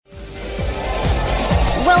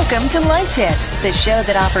Welcome to Life Tips, the show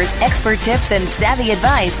that offers expert tips and savvy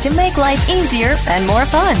advice to make life easier and more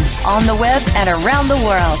fun on the web and around the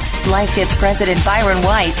world. Life Tips President Byron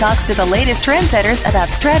White talks to the latest trendsetters about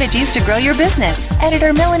strategies to grow your business.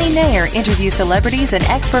 Editor Melanie Nair interviews celebrities and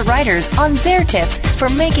expert writers on their tips for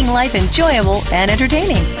making life enjoyable and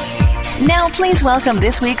entertaining. Now, please welcome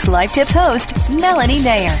this week's Life Tips host, Melanie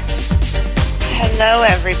Nair. Hello,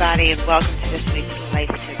 everybody, and welcome to this week's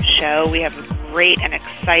Life Tips show. We have a great and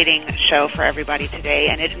exciting show for everybody today,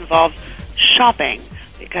 and it involves shopping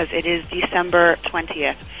because it is December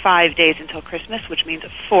 20th, 5 days until Christmas, which means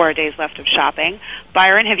 4 days left of shopping.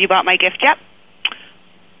 Byron, have you bought my gift yet?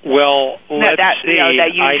 Well, let's see.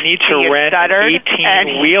 I need to rent an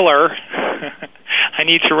 18-wheeler. I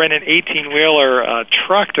need to rent an 18-wheeler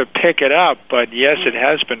truck to pick it up, but yes, it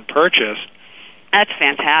has been purchased. That's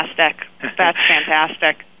fantastic. That's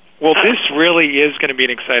fantastic. Well, this really is going to be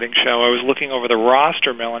an exciting show. I was looking over the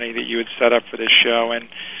roster, Melanie, that you had set up for this show, and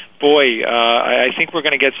boy, I think we're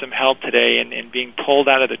going to get some help today in being pulled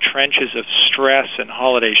out of the trenches of stress and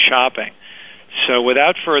holiday shopping. So,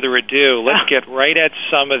 without further ado, let's get right at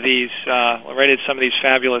some of these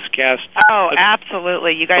fabulous guests. Oh,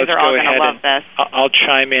 absolutely! You guys are all going to love this. I'll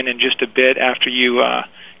chime in just a bit after you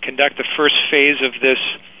conduct the first phase of this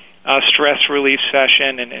stress relief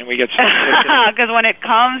session, and we get started. Because when it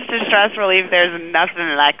comes to stress relief, there's nothing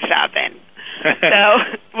like shopping.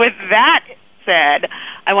 So, with that said,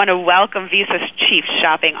 I want to welcome Visa's Chief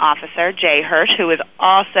Shopping Officer, Jay Hirsch, who is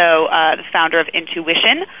also the founder of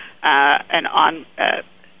Intuition, an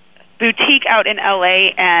boutique out in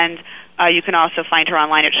L.A., and you can also find her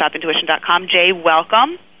online at shopintuition.com. Jay,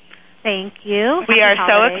 welcome. Thank you. We are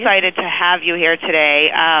so excited to have you here today,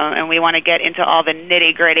 and we want to get into all the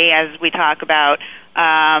nitty-gritty as we talk about,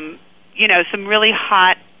 some really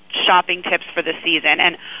hot shopping tips for the season.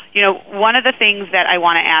 And, one of the things that I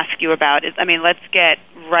want to ask you about is, let's get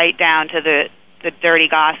right down to the dirty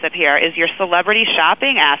gossip here, is your celebrity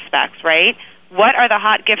shopping aspects, right? What are the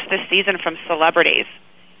hot gifts this season from celebrities?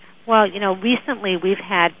 Well, recently we've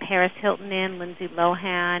had Paris Hilton in, Lindsay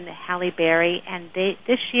Lohan, Halle Berry, and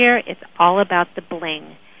this year it's all about the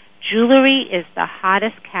bling. Jewelry is the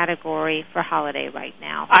hottest category for holiday right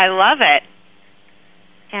now. I love it.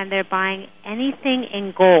 And they're buying anything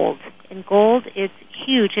in gold. In gold, it's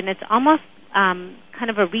huge, and it's almost kind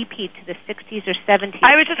of a repeat to the 60s or 70s.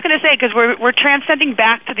 I was just going to say, because we're transcending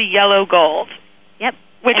back to the yellow gold. Yep.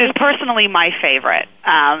 Which is personally my favorite.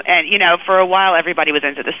 And, for a while everybody was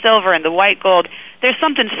into the silver and the white gold. There's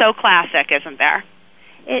something so classic, isn't there?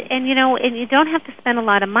 And you don't have to spend a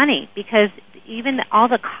lot of money because even all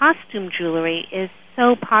the costume jewelry is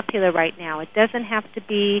so popular right now. It doesn't have to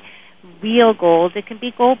be real gold. It can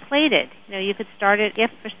be gold-plated. You could start a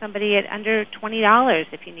gift for somebody at under $20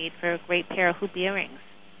 if you need for a great pair of hoop earrings.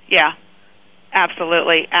 Yeah,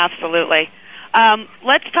 absolutely, absolutely.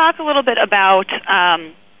 Let's talk a little bit about,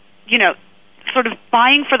 sort of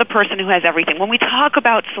buying for the person who has everything. When we talk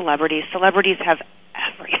about celebrities have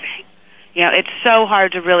everything. It's so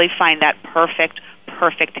hard to really find that perfect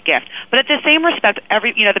gift. But at the same respect,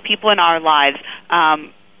 the people in our lives,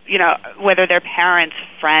 whether they're parents,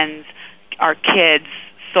 friends, our kids,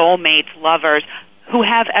 soulmates, lovers, who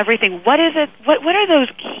have everything, what is it? What are those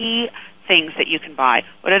key things that you can buy?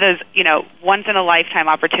 What are those, once-in-a-lifetime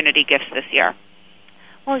opportunity gifts this year?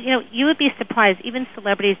 Well, you would be surprised. Even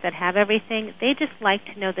celebrities that have everything, they just like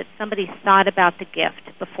to know that somebody thought about the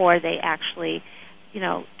gift before they actually,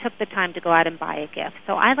 took the time to go out and buy a gift.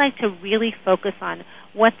 So I like to really focus on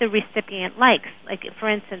what the recipient likes. Like, for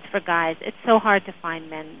instance, for guys, it's so hard to find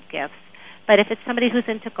men gifts. But if it's somebody who's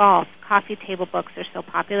into golf, coffee table books are so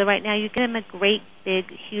popular right now. You get them a great, big,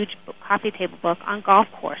 huge coffee table book on golf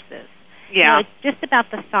courses. Yeah. It's just about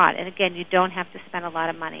the thought. And, again, you don't have to spend a lot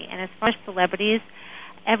of money. And as far as celebrities,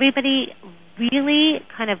 everybody really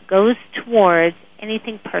kind of goes towards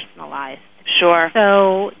anything personalized. Sure.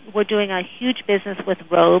 So we're doing a huge business with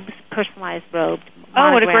robes, personalized robes.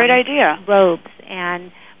 Oh, what a great idea. Robes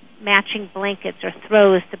and matching blankets or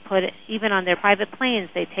throws to put even on their private planes.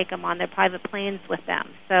 They take them on their private planes with them.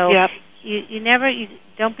 So yep. you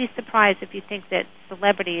don't be surprised if you think that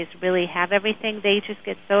celebrities really have everything. They just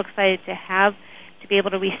get so excited to be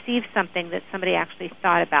able to receive something that somebody actually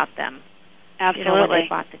thought about them. Absolutely. When they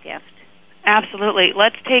bought the gift. Absolutely.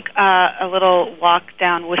 Let's take a little walk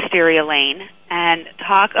down Wisteria Lane and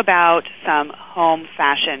talk about some home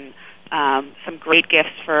fashion, some great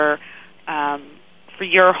gifts for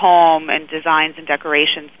your home and designs and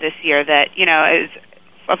decorations this year that, is,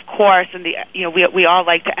 of course, and we all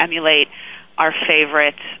like to emulate our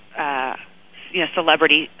favorite,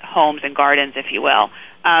 celebrity homes and gardens, if you will.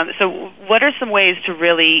 So what are some ways to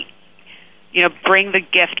really, bring the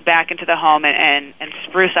gift back into the home and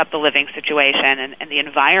spruce up the living situation and the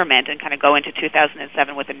environment and kind of go into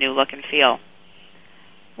 2007 with a new look and feel?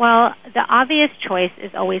 Well, the obvious choice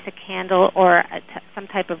is always a candle or some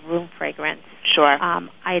type of room fragrance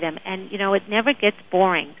item. And, it never gets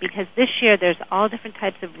boring because this year there's all different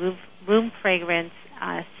types of room fragrance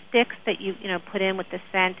sticks that you put in with the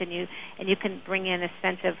scent, and you can bring in a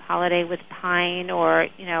scent of holiday with pine or,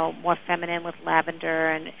 more feminine with lavender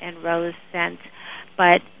and rose scent.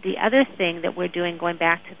 But the other thing that we're doing, going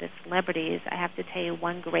back to the celebrities, I have to tell you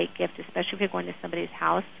one great gift, especially if you're going to somebody's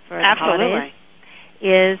house for the holidays,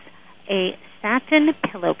 is a satin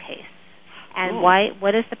pillowcase. And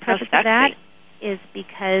what is the purpose of that? Is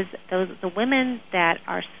because the women that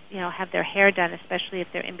are have their hair done, especially if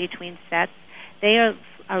they're in between sets, they are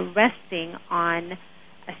resting on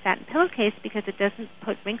a satin pillowcase because it doesn't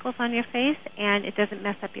put wrinkles on your face and it doesn't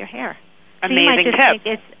mess up your hair. Amazing so you might just tip.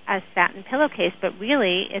 think it's a satin pillowcase, but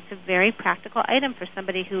really it's a very practical item for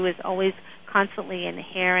somebody who is always constantly in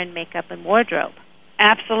hair and makeup and wardrobe.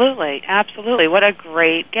 Absolutely, absolutely. What a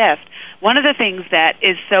great gift. One of the things that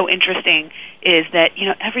is so interesting is that,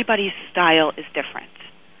 everybody's style is different.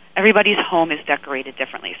 Everybody's home is decorated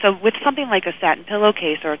differently. So with something like a satin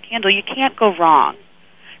pillowcase or a candle, you can't go wrong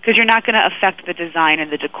because you're not going to affect the design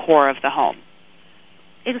and the decor of the home.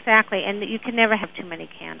 Exactly, and you can never have too many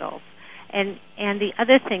candles. And the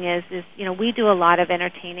other thing is we do a lot of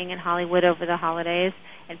entertaining in Hollywood over the holidays,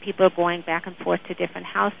 and people are going back and forth to different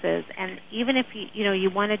houses. And even if you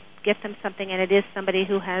want to get them something, and it is somebody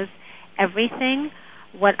who has everything,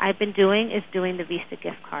 what I've been doing is doing the Visa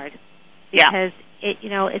gift card because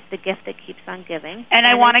it's the gift that keeps on giving. And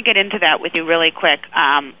I want to get into that with you really quick.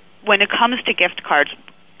 When it comes to gift cards,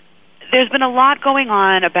 there's been a lot going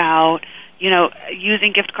on about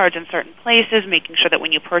using gift cards in certain places, making sure that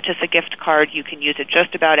when you purchase a gift card, you can use it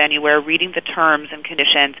just about anywhere, reading the terms and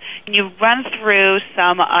conditions. Can you run through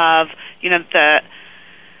some of, the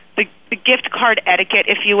gift card etiquette,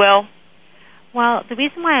 if you will? Well, the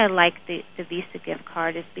reason why I like the Visa gift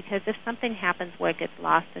card is because if something happens where it gets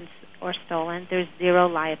lost or stolen, there's zero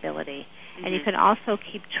liability. Mm-hmm. And you can also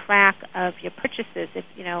keep track of your purchases if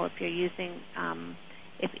you're using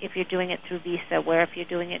if you're doing it through Visa, where if you're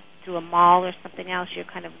doing it through a mall or something else, you're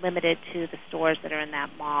kind of limited to the stores that are in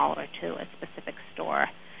that mall or to a specific store.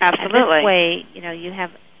 Absolutely. And this way, you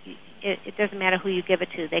have it doesn't matter who you give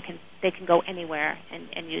it to; they can go anywhere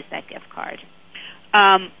and use that gift card.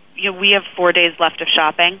 We have 4 days left of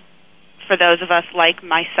shopping. For those of us like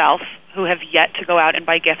myself who have yet to go out and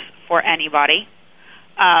buy gifts for anybody,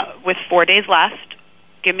 with 4 days left,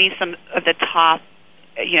 give me some of the top,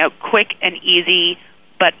 quick and easy,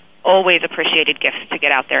 but always appreciated gifts to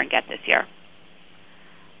get out there and get this year.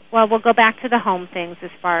 Well, we'll go back to the home things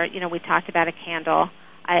as far, we talked about a candle.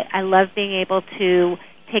 I love being able to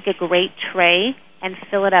take a great tray and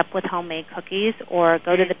fill it up with homemade cookies, or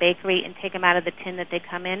go to the bakery and take them out of the tin that they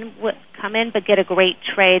come in, but get a great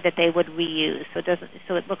tray that they would reuse, so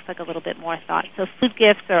it looks like a little bit more thought. So food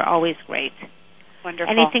gifts are always great.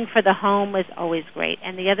 Wonderful. Anything for the home is always great.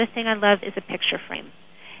 And the other thing I love is a picture frame.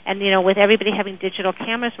 And, with everybody having digital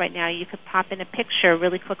cameras right now, you could pop in a picture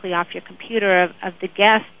really quickly off your computer of the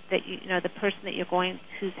guest that the person that you're going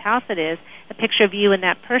whose house it is, a picture of you and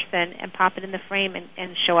that person, and pop it in the frame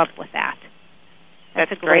and show up with that.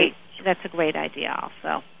 That's great. That's a great idea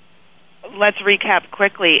also. Let's recap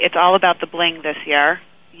quickly. It's all about the bling this year.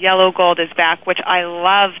 Yellow gold is back, which I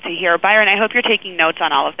love to hear. Byron, I hope you're taking notes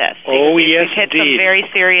on all of this. Oh, yes, We've hit indeed. some very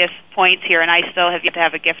serious points here, and I still have yet to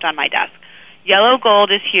have a gift on my desk. Yellow gold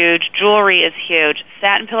is huge. Jewelry is huge.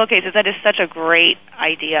 Satin pillowcases, that is such a great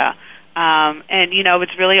idea. And,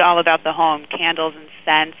 it's really all about the home, candles and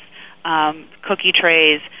scents, cookie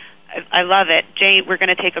trays. I love it. Jay, we're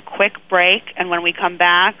going to take a quick break, and when we come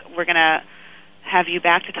back, we're going to have you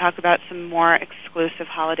back to talk about some more exclusive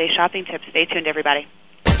holiday shopping tips. Stay tuned, everybody.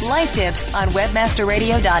 Life Tips on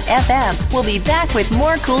webmasterradio.fm. We'll be back with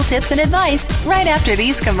more cool tips and advice right after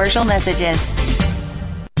these commercial messages.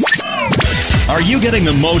 Are you getting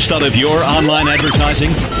the most out of your online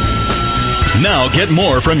advertising? Now get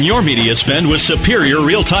more from your media spend with superior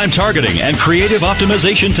real-time targeting and creative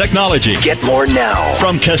optimization technology. Get more now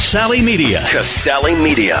from Casale Media. Casale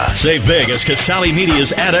Media. Save big as Casale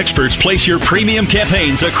Media's ad experts place your premium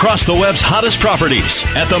campaigns across the web's hottest properties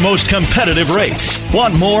at the most competitive rates.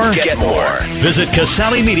 Want more? Get more. Visit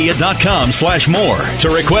CasaleMedia.com/more to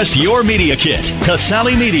request your media kit.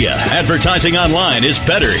 Casale Media. Advertising online is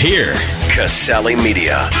better here. Casale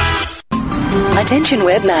Media. Attention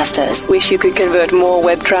webmasters. Wish you could convert more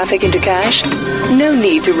web traffic into cash? No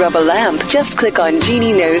need to rub a lamp. Just click on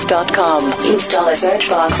GenieKnows.com. Install a search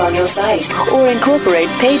box on your site or incorporate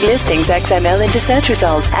paid listings XML into search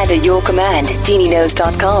results. And at your command,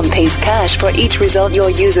 GenieKnows.com pays cash for each result your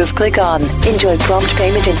users click on. Enjoy prompt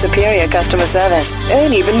payment and superior customer service.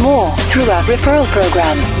 Earn even more through our referral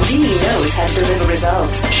program. Genie Knows how to deliver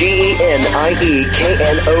results.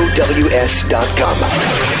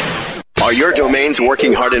 GenieKnows.com. Are your domains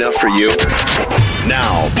working hard enough for you?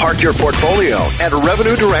 Now, park your portfolio at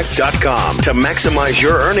RevenueDirect.com to maximize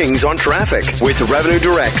your earnings on traffic. With Revenue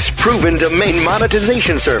Direct's proven domain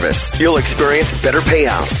monetization service, you'll experience better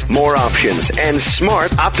payouts, more options, and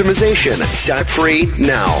smart optimization. Sign up free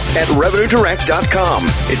now at RevenueDirect.com.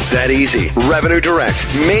 It's that easy. Revenue Direct.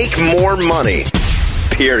 Make more money.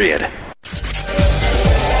 Period.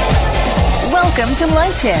 Welcome to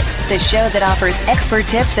Life Tips, the show that offers expert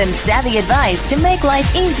tips and savvy advice to make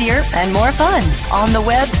life easier and more fun. On the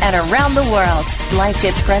web and around the world, Life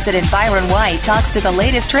Tips President Byron White talks to the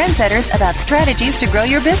latest trendsetters about strategies to grow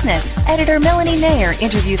your business. Editor Melanie Nair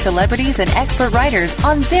interviews celebrities and expert writers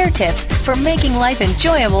on their tips for making life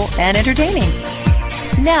enjoyable and entertaining.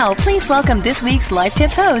 Now, please welcome this week's Life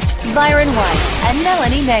Tips host, Byron White and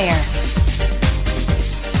Melanie Nair.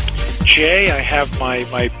 Jay, I have my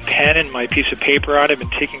pen and my piece of paper out. I've been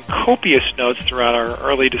taking copious notes throughout our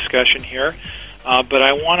early discussion here, but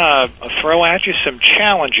I want to throw at you some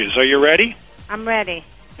challenges. Are you ready? I'm ready.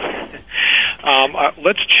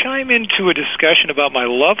 Let's chime into a discussion about my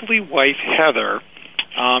lovely wife, Heather,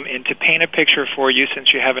 and to paint a picture for you,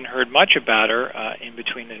 since you haven't heard much about her in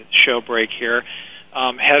between the show break here.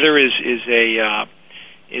 Heather is a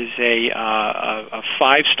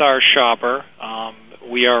 5-star shopper.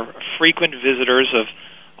 We are frequent visitors of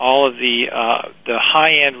all of the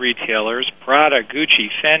high-end retailers, Prada, Gucci,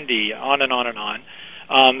 Fendi, on and on and on.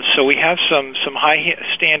 So we have some high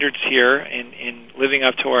standards here in living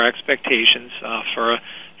up to our expectations for a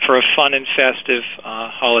fun and festive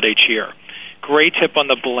holiday cheer. Great tip on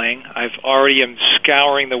the bling. I've already am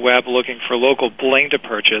scouring the web looking for local bling to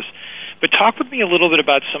purchase. But talk with me a little bit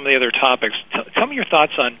about some of the other topics. Tell me your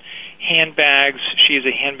thoughts on handbags. She is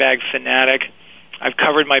a handbag fanatic. I've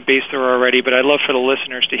covered my base there already, but I'd love for the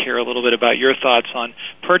listeners to hear a little bit about your thoughts on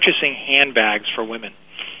purchasing handbags for women.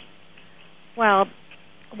 Well,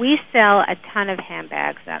 we sell a ton of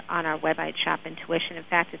handbags on our website, Shop Intuition. In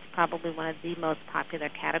fact, it's probably one of the most popular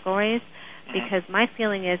categories because my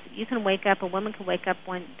feeling is a woman can wake up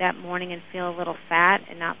that morning and feel a little fat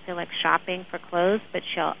and not feel like shopping for clothes, but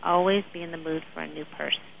she'll always be in the mood for a new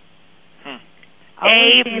purse.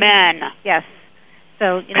 Amen. Yes.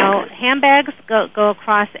 So, handbags go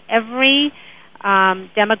across every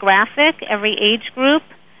demographic, every age group.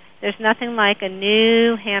 There's nothing like a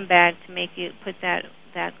new handbag to make you put that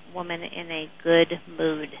woman in a good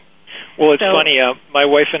mood. Well, it's funny. My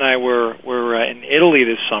wife and I were in Italy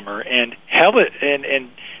this summer, and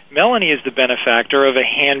Melanie is the benefactor of a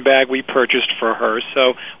handbag we purchased for her.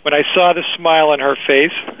 So when I saw the smile on her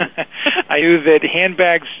face, I knew that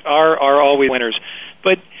handbags are always winners.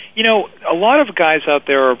 But a lot of guys out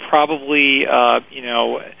there are probably,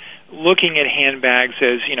 looking at handbags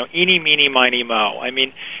as, eeny, meeny, miny, mo. I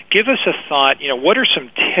mean, give us a thought. What are some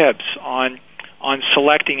tips on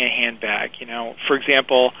selecting a handbag? For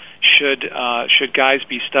example, should guys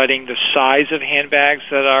be studying the size of handbags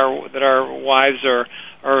that our wives or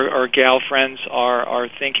gal friends are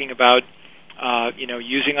thinking about?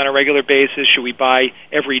 Using on a regular basis? Should we buy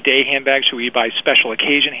everyday handbags? Should we buy special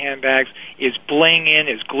occasion handbags? Is bling in?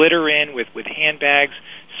 Is glitter in with handbags?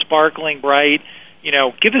 Sparkling, bright?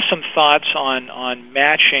 Give us some thoughts on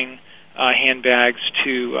matching handbags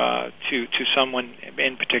to someone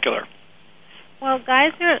in particular. Well,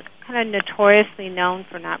 guys are kind of notoriously known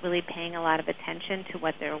for not really paying a lot of attention to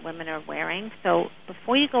what their women are wearing. So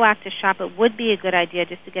before you go out to shop, it would be a good idea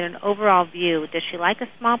just to get an overall view. Does she like a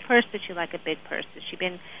small purse? Does she like a big purse? Has she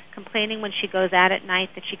been complaining when she goes out at night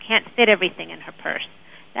that she can't fit everything in her purse?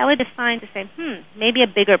 That would be a sign to say, maybe a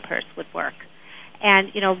bigger purse would work.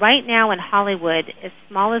 And, right now in Hollywood, as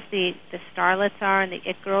small as the starlets are and the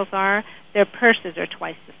it girls are, their purses are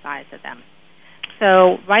twice the size of them.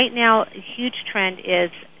 So right now, a huge trend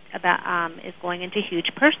is going into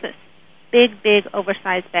huge purses, big,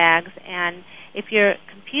 oversized bags. And if you're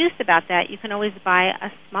confused about that, you can always buy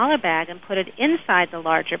a smaller bag and put it inside the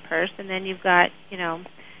larger purse, and then you've got,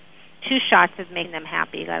 two shots of making them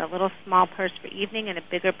happy. You got a little small purse for evening and a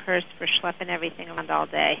bigger purse for schlepping everything around all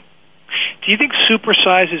day. Do you think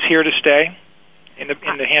supersize is here to stay in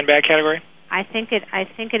the handbag category? I think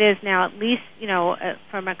it is now. At least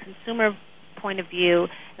from a consumer point of view,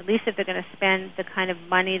 at least if they're going to spend the kind of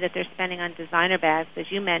money that they're spending on designer bags, as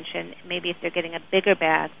you mentioned, maybe if they're getting a bigger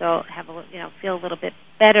bag, they'll have feel a little bit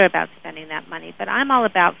better about spending that money. But I'm all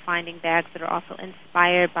about finding bags that are also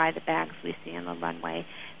inspired by the bags we see on the runway,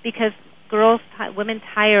 because women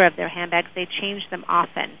tire of their handbags. They change them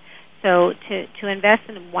often. So to invest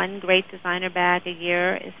in one great designer bag a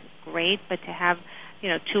year is great, but to have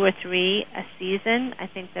 2 or 3 a season, I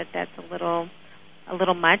think that's a little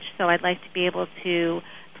much. So I'd like to be able to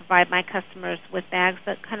provide my customers with bags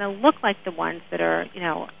that kind of look like the ones that are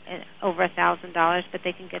over $1,000, but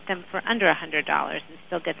they can get them for under $100 and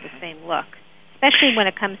still get the same look, especially when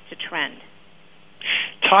it comes to trend.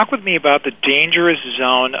 Talk with me about the dangerous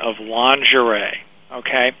zone of lingerie.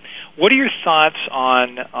 Okay, what are your thoughts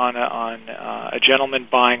on a gentleman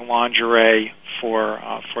buying lingerie for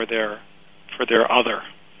their other?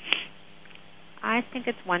 I think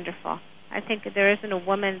it's wonderful. I think there isn't a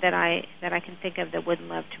woman that I can think of that wouldn't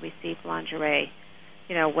love to receive lingerie.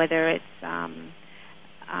 Whether it's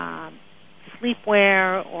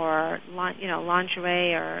sleepwear or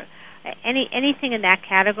lingerie or anything in that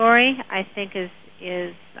category, I think is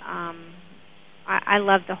I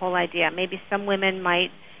love the whole idea. Maybe some women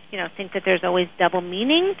might, think that there's always double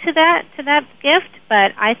meaning to that gift,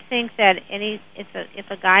 but I think that if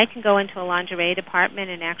a guy can go into a lingerie department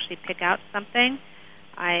and actually pick out something,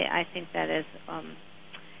 I think that is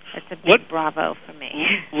that's a big bravo for me.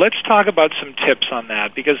 Let's talk about some tips on that,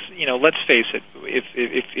 because let's face it,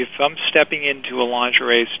 if I'm stepping into a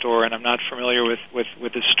lingerie store and I'm not familiar with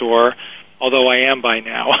the store, although I am by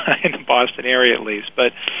now in the Boston area at least.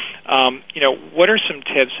 But, what are some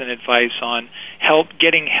tips and advice on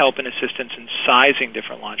getting help and assistance in sizing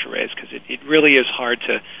different lingeries? Because it really is hard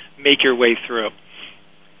to make your way through.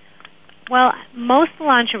 Well, most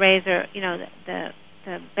lingeries are, the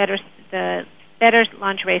better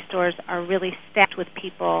lingerie stores are really staffed with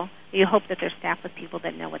people. You hope that they're staffed with people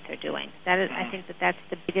that know what they're doing. That is, I think that's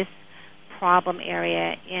the biggest problem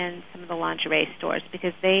area in some of the lingerie stores,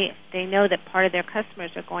 because they know that part of their customers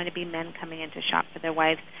are going to be men coming in to shop for their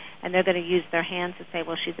wives, and they're going to use their hands to say,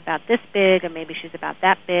 well, she's about this big, or maybe she's about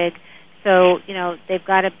that big. So, they've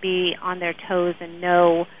got to be on their toes and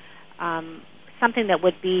know something that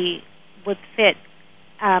would fit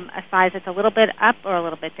a size that's a little bit up or a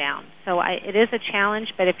little bit down. So it is a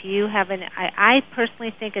challenge, but if you have I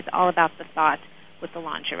personally think it's all about the thought with the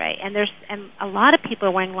lingerie. And a lot of people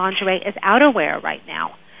are wearing lingerie as outerwear right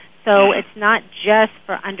now. So it's not just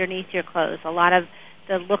for underneath your clothes. A lot of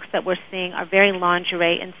the looks that we're seeing are very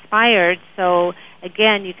lingerie inspired. So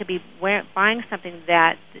again, you could be buying something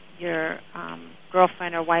that your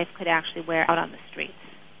girlfriend or wife could actually wear out on the streets.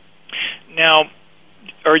 Now,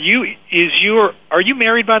 are you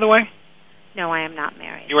married, by the way? No, I am not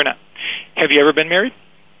married. You are not. Have you ever been married?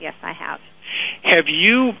 Yes, I have. Have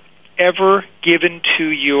you ever given to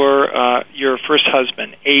your first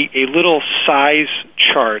husband a little size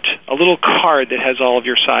chart, a little card that has all of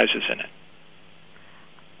your sizes in it?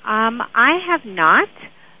 I have not,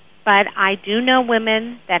 but I do know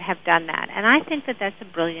women that have done that, and I think that that's a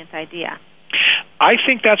brilliant idea. I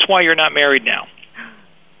think that's why you're not married now.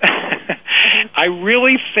 I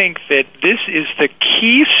really think that this is the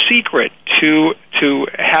key secret to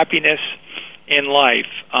happiness in life,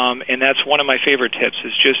 and that's one of my favorite tips,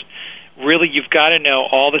 is just really you've got to know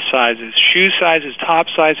all the sizes, shoe sizes, top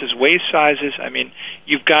sizes, waist sizes. I mean,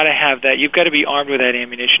 you've got to have that. You've got to be armed with that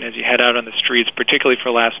ammunition as you head out on the streets, particularly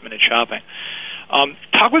for last-minute shopping.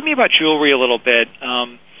 Talk with me about jewelry a little bit.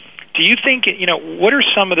 Do you think, what are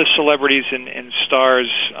some of the celebrities and stars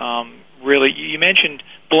really? You mentioned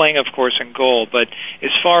bling, of course, and gold, but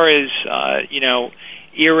as far as,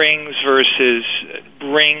 earrings versus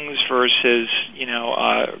rings versus,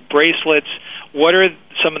 bracelets, what are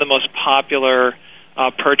some of the most popular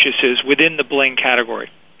purchases within the bling category?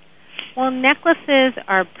 Well, necklaces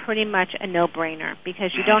are pretty much a no-brainer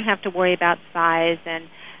because you don't have to worry about size. And,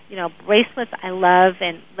 bracelets I love,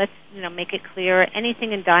 and let's, make it clear,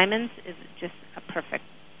 anything in diamonds is just a perfect,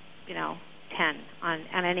 10 on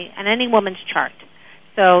any woman's chart.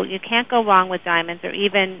 So you can't go wrong with diamonds, or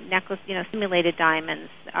even necklace, simulated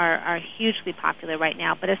diamonds are hugely popular right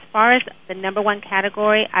now. But as far as the number one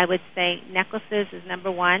category, I would say necklaces is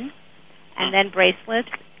number one, and then bracelets,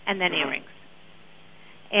 and then earrings.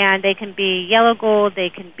 And they can be yellow gold, they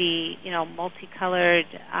can be, multicolored,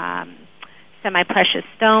 semi-precious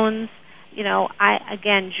stones.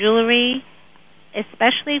 Jewelry,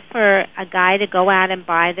 especially for a guy to go out and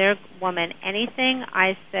buy their woman anything,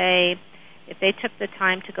 I say if they took the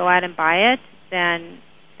time to go out and buy it, then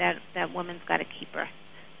that woman's got to keep her.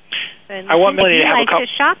 So I want Melanie to have to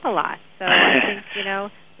shop a lot. So I think,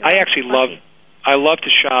 I actually love to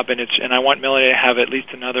shop, and I want Melanie to have at least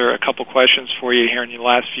a couple questions for you here in the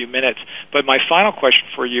last few minutes. But my final question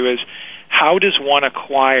for you is, how does one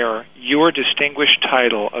acquire your distinguished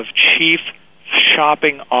title of Chief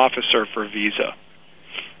Shopping Officer for Visa?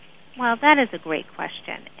 Well, that is a great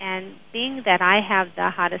question. And being that I have the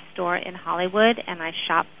hottest store in Hollywood and I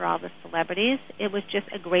shop for all the celebrities, it was just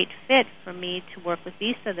a great fit for me to work with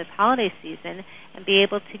Visa this holiday season and be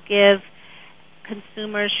able to give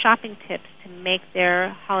consumers shopping tips to make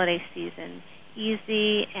their holiday season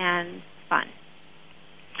easy and fun.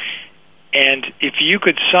 And if you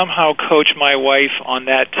could somehow coach my wife on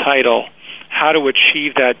that title, how to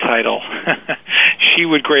achieve that title, she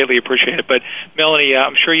would greatly appreciate it. But Melanie,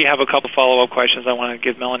 I'm sure you have a couple follow-up questions. I want to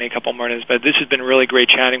give Melanie a couple more minutes, but this has been really great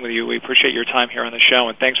chatting with you. We appreciate your time here on the show,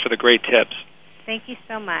 and thanks for the great tips. Thank you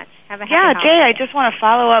so much. Have a happy holiday. Jay, I just want to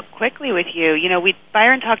follow up quickly with you.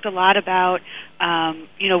 Byron talked a lot about,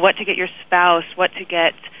 what to get your spouse, what to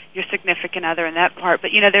get your significant other in that part.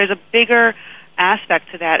 But, there's a bigger aspect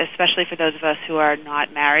to that, especially for those of us who are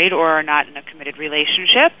not married or are not in a committed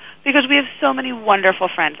relationship, because we have so many wonderful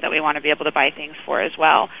friends that we want to be able to buy things for as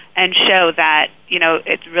well and show that,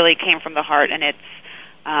 it really came from the heart, and it's,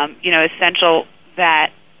 essential that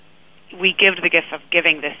we give the gift of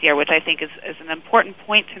giving this year, which I think is an important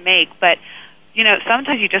point to make. But,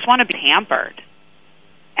 sometimes you just want to be pampered.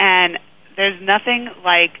 And there's nothing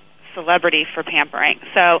like celebrity for pampering.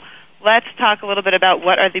 So let's talk a little bit about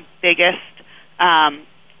what are the biggest,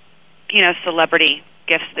 celebrity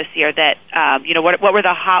gifts this year that, what were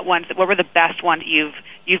the hot ones, what were the best ones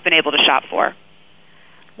you've been able to shop for?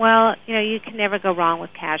 Well, you can never go wrong with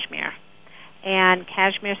cashmere. And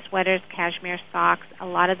cashmere sweaters, cashmere socks. A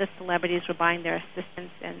lot of the celebrities were buying their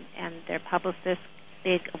assistants and their publicists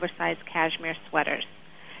big, oversized cashmere sweaters.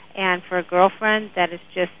 And for a girlfriend, that is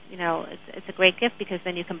just, it's a great gift because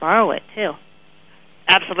then you can borrow it, too.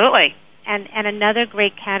 Absolutely. And another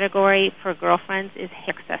great category for girlfriends is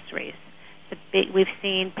hair accessories. We've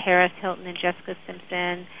seen Paris Hilton and Jessica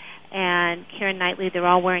Simpson and Keira Knightley. They're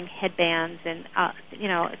all wearing headbands and,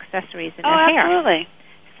 accessories in their hair. Absolutely.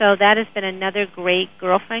 So that has been another great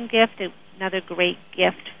girlfriend gift, another great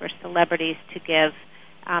gift for celebrities to give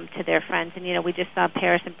to their friends. And, we just saw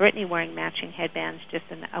Paris and Britney wearing matching headbands just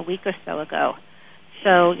a week or so ago.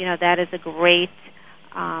 So, that is a great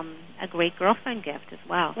girlfriend gift as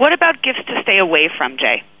well. What about gifts to stay away from,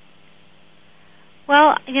 Jay?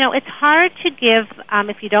 Well, it's hard to give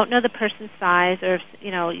if you don't know the person's size, or if,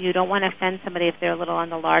 you don't want to offend somebody if they're a little on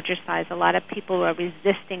the larger size. A lot of people are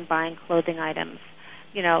resisting buying clothing items,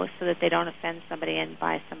 so that they don't offend somebody and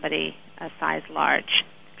buy somebody a size large.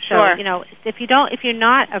 Sure. So, if you're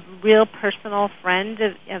not a real personal friend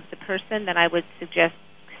of the person, then I would suggest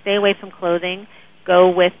stay away from clothing. Go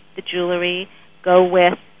with the jewelry. Go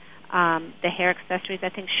with the hair accessories. I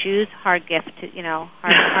think shoes, hard gift to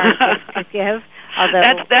hard gift to give. Although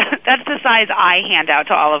that's the size I hand out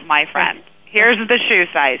to all of my friends. Here's the shoe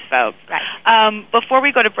size, folks. Right. Before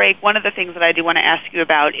we go to break, one of the things that I do want to ask you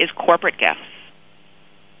about is corporate gifts.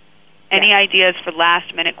 Any ideas for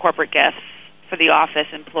last-minute corporate gifts for the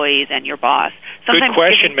office employees and your boss? Sometimes good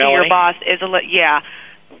question, Melanie. Your boss is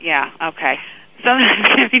okay. Sometimes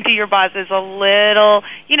giving to your boss is a little,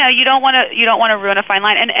 you don't want to ruin a fine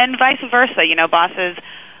line, and vice versa. Bosses,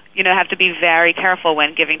 have to be very careful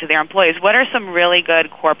when giving to their employees. What are some really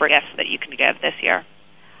good corporate gifts that you can give this year?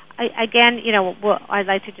 I'd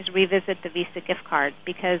like to just revisit the Visa gift card,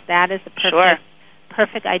 because that is the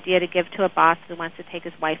perfect idea to give to a boss who wants to take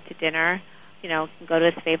his wife to dinner. Can go to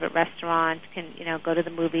his favorite restaurant, can go to the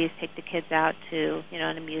movies, take the kids out to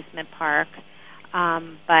an amusement park.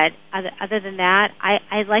 But other than that,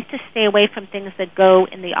 I like to stay away from things that go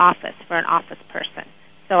in the office for an office person.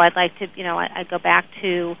 So I'd like to, I go back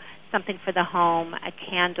to something for the home, a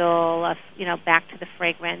candle, back to the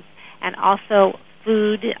fragrance, and also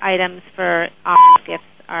food items for office gifts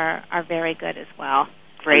are very good as well.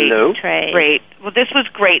 Great. Hello? Great. Well, this was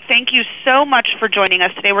great. Thank you so much for joining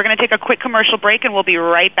us today. We're going to take a quick commercial break, and we'll be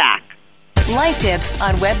right back. Life Tips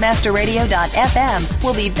on webmasterradio.fm.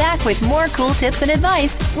 We'll be back with more cool tips and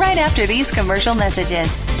advice right after these commercial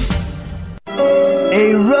messages.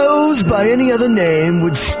 A rose by any other name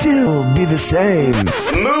would still be the same.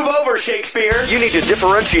 Move over, Shakespeare. You need to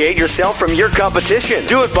differentiate yourself from your competition.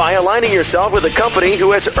 Do it by aligning yourself with a company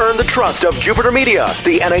who has earned the trust of Jupiter Media,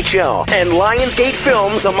 the NHL, and Lionsgate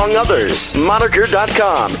Films, among others.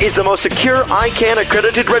 Moniker.com is the most secure ICANN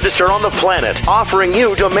accredited register on the planet, offering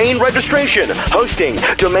you domain registration, hosting,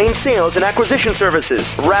 domain sales, and acquisition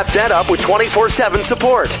services. Wrap that up with 24/7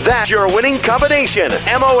 support. That's your winning combination.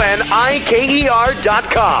 MONIKER.com.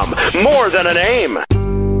 More than a name.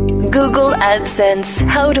 Google AdSense.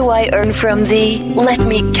 How do I earn from thee? Let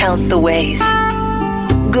me count the ways.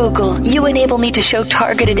 Google, you enable me to show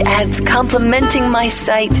targeted ads complimenting my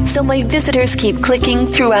site so my visitors keep clicking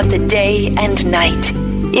throughout the day and night.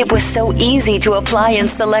 It was so easy to apply and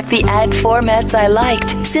select the ad formats I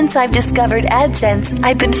liked. Since I've discovered AdSense,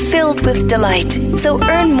 I've been filled with delight. So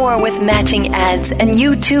earn more with matching ads, and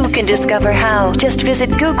you too can discover how. Just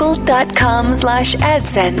visit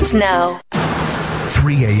google.com/AdSense now.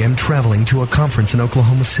 3 a.m. traveling to a conference in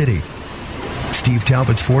Oklahoma City. Steve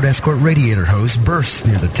Talbot's Ford Escort radiator hose bursts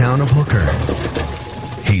near the town of Hooker.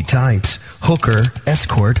 He types Hooker,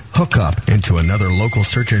 Escort, Hookup into another local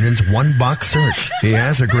search engine's one-box search. He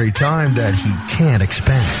has a great time that he can't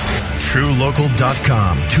expense.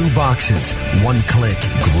 TrueLocal.com. 2 boxes, 1 click,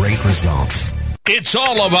 great results. It's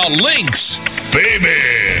all about links, baby.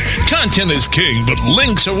 Content is king, but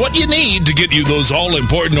links are what you need to get you those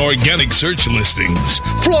all-important organic search listings.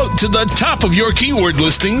 Float to the top of your keyword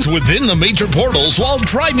listings within the major portals while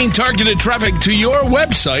driving targeted traffic to your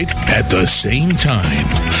website at the same time.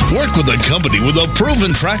 Work with a company with a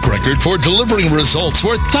proven track record for delivering results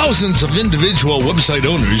for thousands of individual website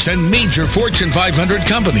owners and major Fortune 500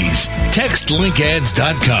 companies.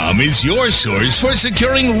 TextLinkAds.com is your source for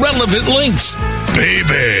securing relevant links.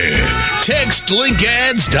 Baby,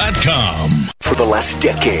 TextLinkAds.com. For the last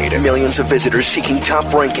decade, millions of visitors seeking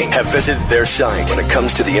top ranking have visited their site. When it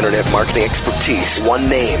comes to the internet marketing expertise, one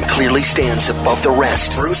name clearly stands above the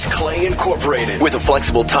rest. Bruce Clay Incorporated. With a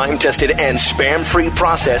flexible, time-tested, and spam-free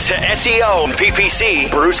process to SEO and PPC,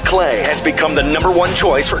 Bruce Clay has become the #1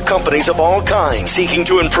 choice for companies of all kinds seeking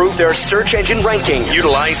to improve their search engine ranking.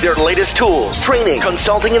 Utilize their latest tools, training,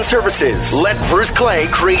 consulting, and services. Let Bruce Clay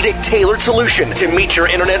create a tailored solution to meet your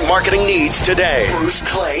internet marketing needs today. Bruce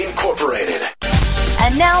Clay Incorporated.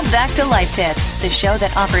 And now back to Life Tips, the show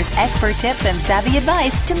that offers expert tips and savvy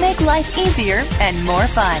advice to make life easier and more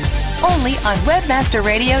fun. Only on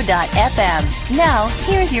webmasterradio.fm. Now,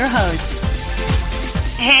 here's your host.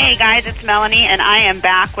 Hey guys, it's Melanie, and I am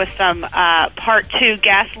back with some part 2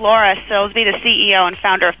 guests. Laura Silsby, the CEO and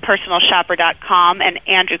founder of PersonalShopper.com, and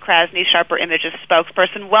Andrew Krasny, Sharper Images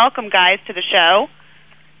spokesperson. Welcome, guys, to the show.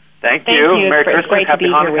 Thank you. Merry Christmas, Happy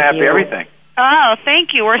Hanukkah, Happy everything. Oh,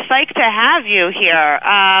 thank you. We're psyched to have you here.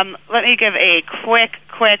 Let me give a quick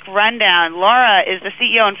rundown. Laura is the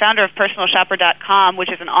CEO and founder of PersonalShopper.com,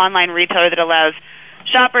 which is an online retailer that allows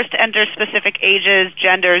shoppers to enter specific ages,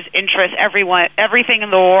 genders, interests, everything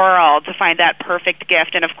in the world to find that perfect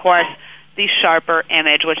gift. And, of course, the Sharper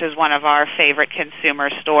Image, which is one of our favorite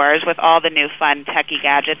consumer stores with all the new fun techie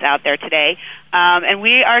gadgets out there today. And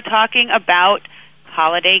we are talking about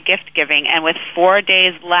holiday gift giving, and with 4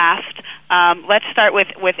 days left, let's start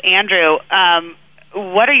with Andrew.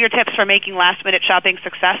 What are your tips for making last-minute shopping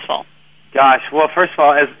successful? Gosh, well, first of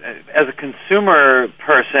all, as a consumer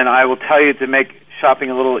person, I will tell you to make shopping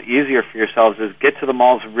a little easier for yourselves is get to the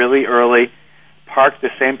malls really early, park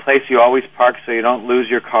the same place you always park so you don't lose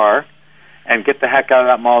your car, and get the heck out of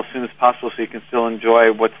that mall as soon as possible so you can still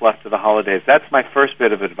enjoy what's left of the holidays. That's my first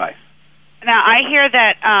bit of advice. Now, I hear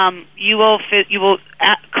that you will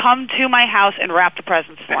come to my house and wrap the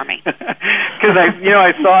presents for me. Because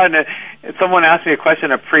I saw someone asked me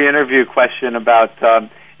a pre-interview question about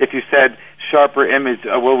if you said Sharper Image,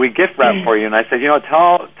 will we gift wrap for you? And I said,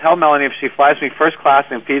 tell Melanie if she flies me first class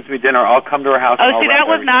and feeds me dinner, I'll come to her house. Oh, see, that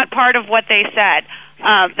was not part of what they said.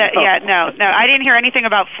 No, I didn't hear anything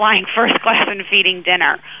about flying first class and feeding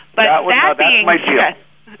dinner. But that's my deal.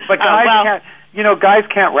 But guys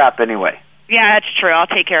can't wrap anyway. Yeah, that's true. I'll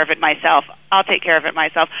take care of it myself.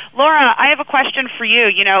 Laura, I have a question for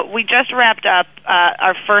you. We just wrapped up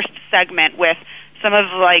our first segment with some of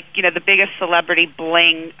the biggest celebrity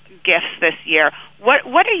bling gifts this year.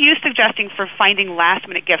 What are you suggesting for finding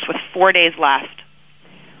last-minute gifts with 4 days left?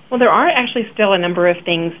 Well, there are actually still a number of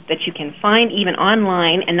things that you can find even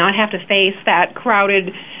online and not have to face that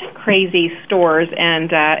crowded, crazy stores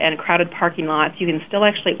and crowded parking lots. You can still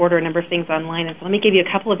actually order a number of things online. And so let me give you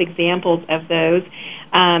a couple of examples of those.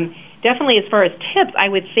 Definitely as far as tips, I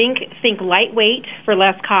would think lightweight for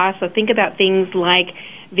less cost. So think about things like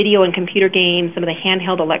video and computer games, some of the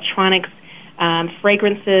handheld electronics,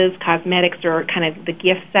 fragrances, cosmetics, or kind of the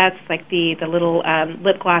gift sets, like the little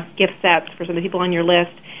lip gloss gift sets for some of the people on your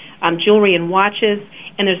list. Jewelry and watches,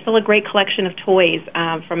 and there's still a great collection of toys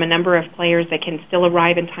from a number of players that can still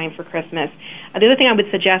arrive in time for Christmas. The other thing I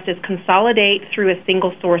would suggest is consolidate through a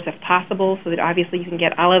single source if possible, so that obviously you can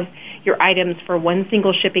get all of your items for one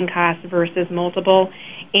single shipping cost versus multiple.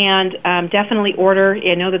 And definitely order.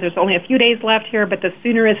 I know that there's only a few days left here, but the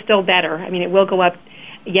sooner is still better. I mean, it will go up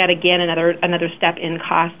yet again another step in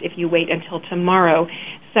cost if you wait until tomorrow.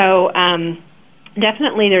 So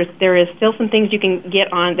definitely there is still some things you can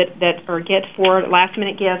get on that or get for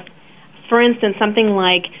last-minute gifts. For instance, something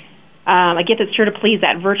like a gift that's sure to please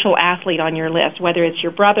that virtual athlete on your list, whether it's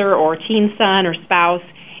your brother or teen son or spouse,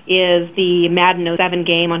 is the Madden 07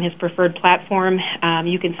 game on his preferred platform.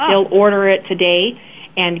 You can still order it today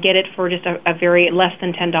and get it for just a very less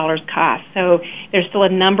than $10 cost. So there's still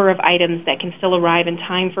a number of items that can still arrive in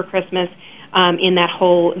time for Christmas in that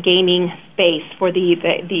whole gaming space for the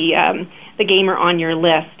gamer on your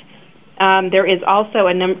list. There is also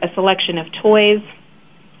a selection of toys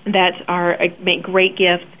that make great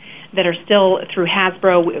gifts that are still through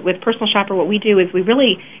Hasbro. With Personal Shopper, what we do is we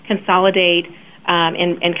really consolidate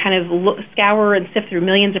and kind of scour and sift through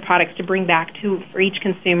millions of products to bring back for each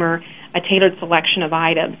consumer a tailored selection of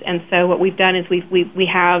items. And so what we've done is we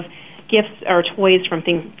have gifts or toys from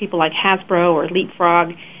people like Hasbro or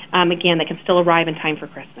Leapfrog, again, that can still arrive in time for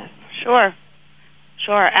Christmas. Sure,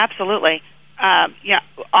 absolutely.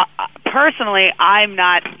 Personally, I'm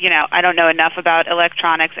not, I don't know enough about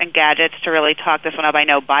electronics and gadgets to really talk this one up. I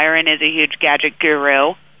know Byron is a huge gadget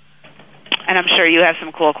guru, and I'm sure you have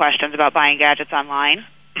some cool questions about buying gadgets online.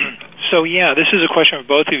 So, this is a question for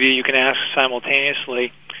both of you. You can ask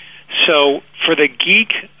simultaneously. So, for the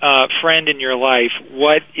geek friend in your life,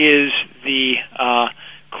 what is the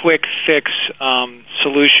quick fix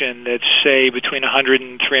solution that's, say, between $100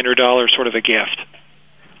 and $300 sort of a gift?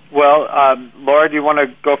 Well, Laura, do you want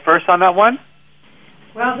to go first on that one?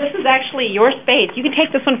 Well, this is actually your space. You can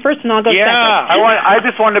take this one first, and I'll go second. I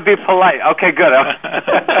just want to be polite. Okay, good.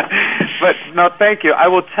 But no, thank you. I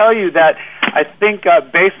will tell you that I think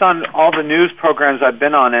based on all the news programs I've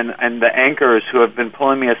been on and the anchors who have been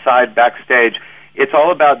pulling me aside backstage, it's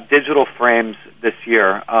all about digital frames this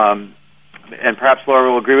year. And perhaps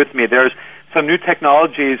Laura will agree with me. There's some new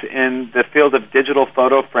technologies in the field of digital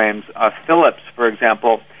photo frames. Philips, for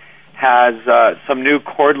example, has some new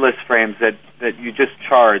cordless frames that you just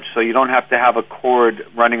charge, so you don't have to have a cord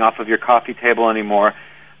running off of your coffee table anymore.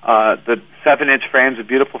 The 7-inch frame is a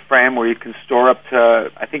beautiful frame where you can store up to,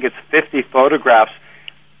 I think it's 50 photographs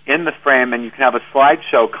in the frame, and you can have a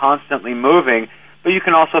slideshow constantly moving, but you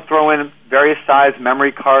can also throw in various size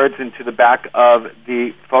memory cards into the back of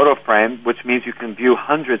the photo frame, which means you can view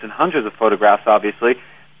hundreds and hundreds of photographs, obviously,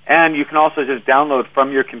 and you can also just download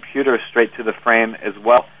from your computer straight to the frame as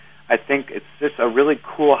well. I think it's just a really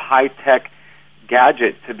cool high-tech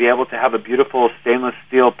gadget to be able to have a beautiful stainless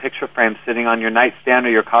steel picture frame sitting on your nightstand or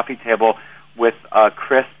your coffee table with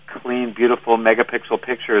crisp, clean, beautiful megapixel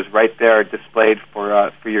pictures right there displayed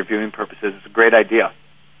for your viewing purposes. It's a great idea.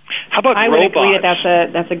 How about I robots? would agree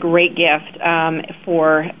that's a great gift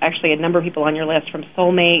for actually a number of people on your list, from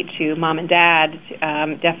soulmate to mom and dad.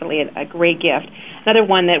 Definitely a great gift. Another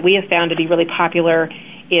one that we have found to be really popular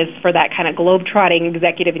is for that kind of globe-trotting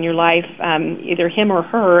executive in your life, either him or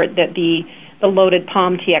her, that the loaded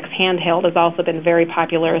Palm TX handheld has also been very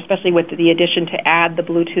popular, especially with the addition to add the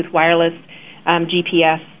Bluetooth wireless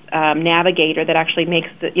GPS navigator that actually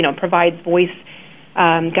provides voice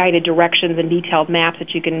guided directions and detailed maps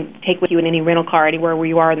that you can take with you in any rental car anywhere where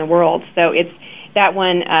you are in the world. So that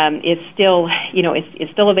one is still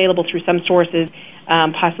it's still available through some sources,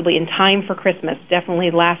 possibly in time for Christmas. Definitely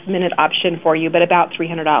a last minute option for you, but about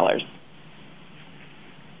 $300.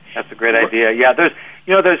 That's a great idea. Yeah,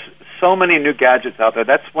 there's so many new gadgets out there.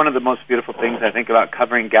 That's one of the most beautiful things I think about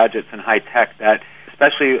covering gadgets and high tech. That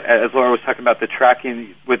especially as Laura was talking about the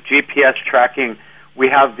tracking with GPS tracking. We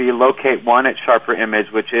have the Locate One at Sharper Image,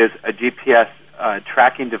 which is a GPS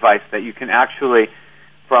tracking device that you can actually,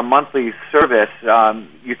 for a monthly service,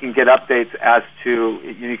 you can get updates as to,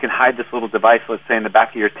 you can hide this little device, let's say, in the back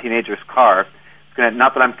of your teenager's car.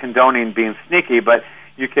 Not that I'm condoning being sneaky, but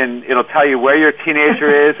it'll tell you where your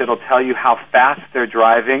teenager is, it'll tell you how fast they're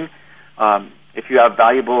driving. If you have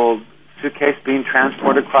valuable suitcase being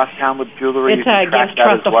transported across town with jewelry, you can track that as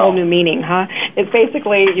well. It gives trust a whole new meaning, huh? It's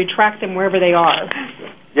basically you track them wherever they are.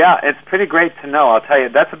 Yeah, it's pretty great to know. I'll tell you,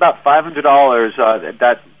 that's about $500.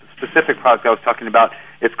 That specific product I was talking about,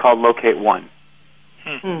 it's called Locate One.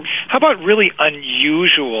 How about really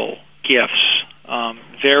unusual gifts?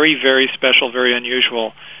 Very, very special, very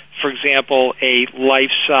unusual. For example, a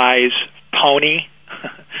life-size pony.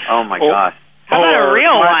 Oh my gosh. How about a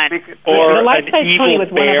real one? Or the life-size pony was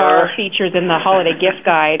one of our bear. features in the holiday gift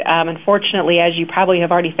guide. Unfortunately, as you probably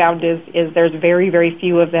have already found, is there's very, very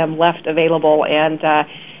few of them left available, and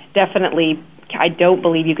definitely I don't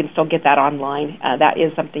believe you can still get that online. That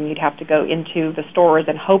is something you'd have to go into the stores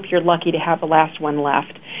and hope you're lucky to have the last one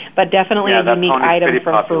left. But definitely a unique item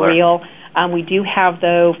from For Real. We do have,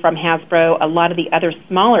 though, from Hasbro, a lot of the other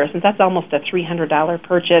smaller, since that's almost a $300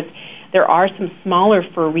 purchase, There are some smaller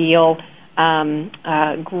for real,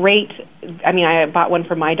 great. I mean, I bought one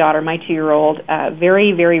for my daughter, my 2-year-old.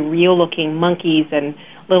 Very, very real-looking monkeys and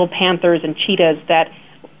little panthers and cheetahs that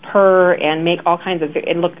purr and make all kinds of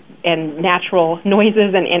and natural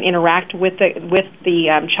noises and interact with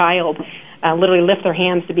the child. Literally lift their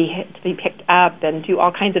hands to be picked up and do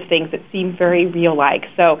all kinds of things that seem very real-like.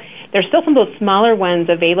 So there's still some of those smaller ones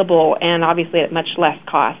available, and obviously at much less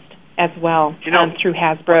cost as well, through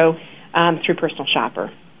Hasbro, through Personal Shopper.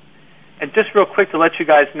 And just real quick to let you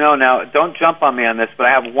guys know now, don't jump on me on this, but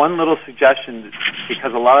I have one little suggestion,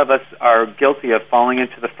 because a lot of us are guilty of falling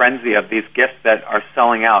into the frenzy of these gifts that are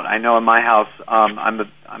selling out. I know in my house,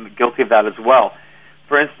 I'm guilty of that as well.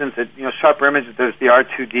 For instance, at Sharper Image, there's the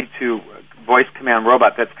R2-D2 voice command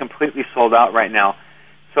robot that's completely sold out right now.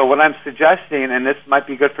 So what I'm suggesting, and this might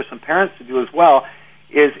be good for some parents to do as well,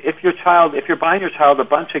 is if you're buying your child a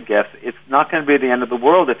bunch of gifts, it's not going to be the end of the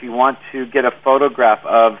world if you want to get a photograph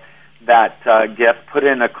of that gift, put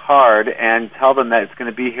in a card, and tell them that it's going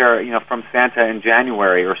to be here, from Santa in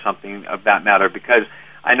January or something of that matter. Because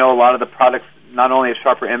I know a lot of the products, not only at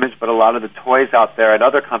Sharper Image, but a lot of the toys out there at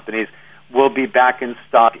other companies will be back in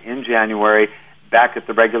stock in January, back at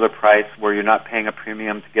the regular price, where you're not paying a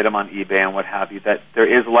premium to get them on eBay and what have you. That there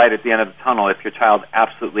is light at the end of the tunnel if your child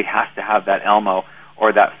absolutely has to have that Elmo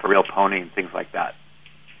or that for real pony and things like that.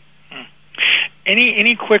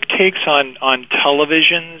 Any quick takes on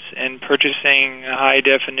televisions and purchasing high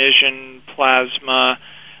definition, plasma,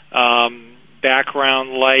 background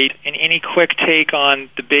light, and any quick take on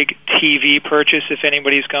the big TV purchase if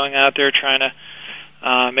anybody's going out there trying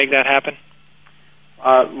to make that happen?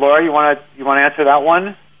 Laura, you want to answer that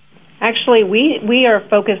one? Actually, we are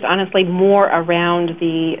focused, honestly, more around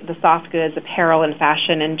the soft goods, apparel, and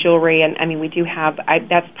fashion and jewelry. And I mean, we do have.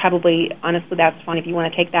 That's probably, honestly, that's fun if you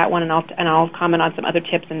want to take that one, and I'll comment on some other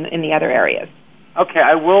tips in the other areas. Okay,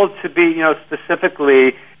 I will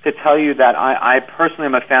specifically to tell you that I personally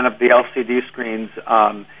am a fan of the LCD screens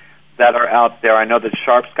that are out there. I know that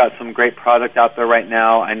Sharp's got some great product out there right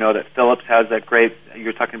now. I know that Philips has that great.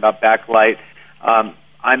 You're talking about backlight.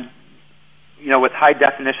 With high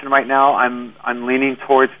definition right now, I'm leaning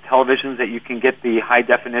towards televisions that you can get the high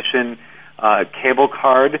definition cable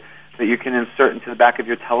card that you can insert into the back of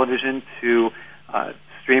your television to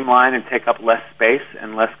streamline and take up less space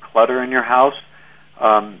and less clutter in your house.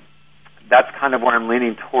 That's kind of where I'm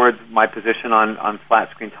leaning towards my position on flat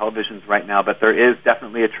screen televisions right now. But there is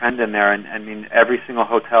definitely a trend in there, and I mean every single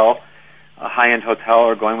hotel, high-end hotel,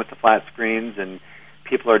 are going with the flat screens, and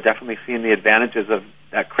people are definitely seeing the advantages of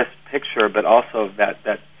that crisp picture, but also that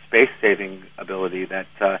space-saving ability. That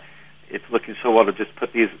it's looking so well to just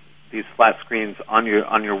put these flat screens on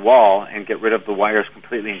your wall and get rid of the wires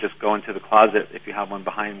completely, and just go into the closet if you have one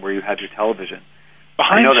behind where you have your television.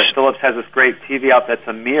 I know that Philips has this great TV out that's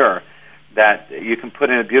a mirror that you can put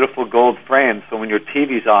in a beautiful gold frame, so when your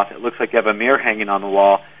TV's off, it looks like you have a mirror hanging on the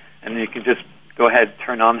wall, and then you can just go ahead,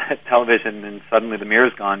 turn on that television, and suddenly the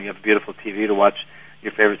mirror's gone. You have a beautiful TV to watch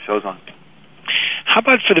your favorite shows on. How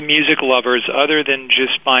about for the music lovers, other than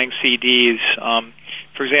just buying CDs?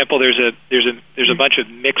 For example, there's a bunch of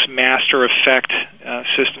mix master effect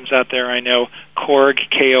systems out there. I know Korg,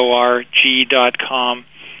 KORG.com,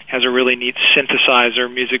 has a really neat synthesizer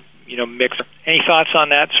music mixer. Any thoughts on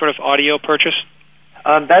that sort of audio purchase?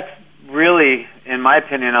 That's really, in my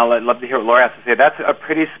opinion, I'd love to hear what Laura has to say. That's a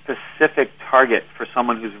pretty specific target for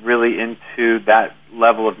someone who's really into that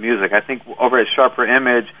level of music. I think over at Sharper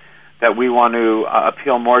Image that we want to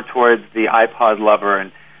appeal more towards the iPod lover,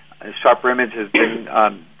 and Sharper Image has been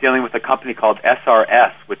dealing with a company called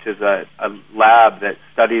SRS, which is a lab that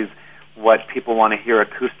studies what people want to hear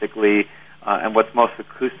acoustically and what's most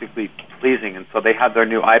acoustically pleasing. And so they have their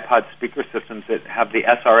new iPod speaker systems that have the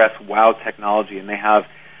SRS WOW technology, and they have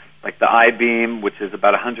like the iBeam, which is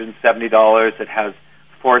about $170. It has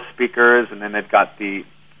 4 speakers, and then they've got the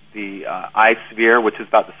iSphere, which is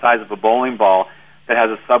about the size of a bowling ball, that has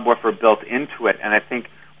a subwoofer built into it. And I think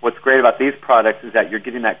what's great about these products is that you're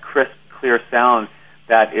getting that crisp, clear sound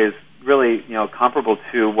that is really, comparable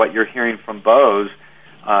to what you're hearing from Bose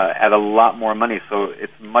at a lot more money. So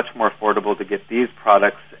it's much more affordable to get these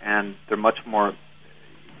products, and they're much more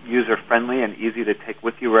user-friendly and easy to take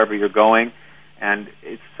with you wherever you're going. And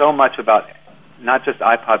it's so much about not just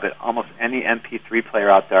iPod, but almost any MP3 player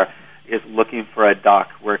out there is looking for a dock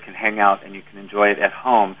where it can hang out and you can enjoy it at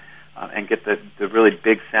home and get the really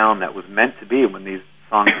big sound that was meant to be when these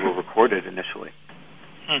songs were recorded initially.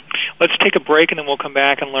 Let's take a break, and then we'll come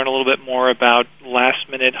back and learn a little bit more about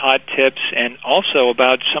last-minute hot tips and also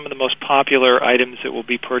about some of the most popular items that will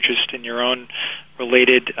be purchased in your own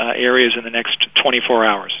related areas in the next 24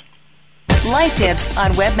 hours. with Life Tips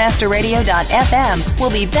on webmasterradio.fm.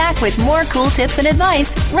 We'll be back with more cool tips and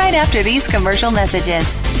advice right after these commercial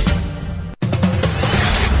messages.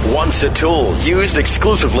 Once a tool used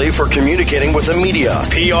exclusively for communicating with the media,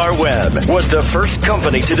 PR Web was the first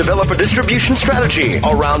company to develop a distribution strategy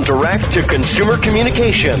around direct-to-consumer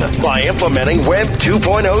communication by implementing Web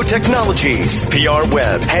 2.0 technologies. PR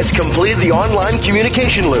Web has completed the online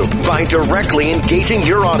communication loop by directly engaging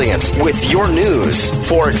your audience with your news.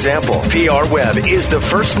 For example, PR Web is the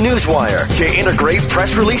first newswire to integrate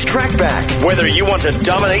press release trackback. Whether you want to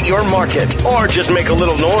dominate your market or just make a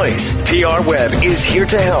little noise, PR Web is here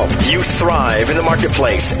to help you thrive in the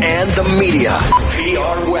marketplace and the media.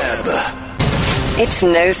 PR Web. It's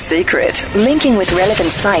no secret. Linking with relevant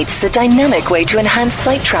sites is a dynamic way to enhance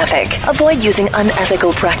site traffic. Avoid using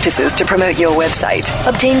unethical practices to promote your website.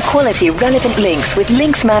 Obtain quality, relevant links with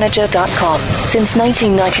linksmanager.com. Since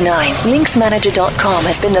 1999, linksmanager.com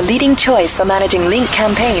has been the leading choice for managing link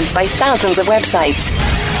campaigns by thousands of websites.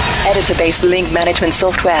 Editor-based link management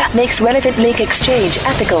software makes relevant link exchange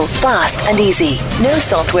ethical, fast, and easy. No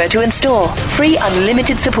software to install. Free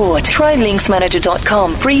unlimited support. Try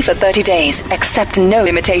linksmanager.com free for 30 days. Accept no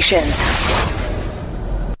limitations.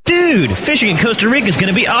 Dude, fishing in Costa Rica is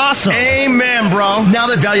going to be awesome. Amen, bro. Now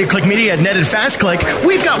that ValueClick Media had netted FastClick,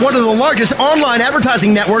 we've got one of the largest online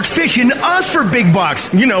advertising networks fishing us for big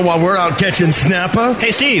bucks. You know, while we're out catching snapper.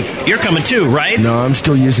 Hey, Steve, you're coming too, right? No, I'm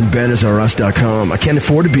still using BenazRUs.com. I can't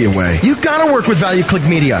afford to be away. You got to work with ValueClick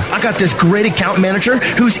Media. I got this great account manager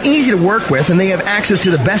who's easy to work with, and they have access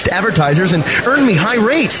to the best advertisers and earn me high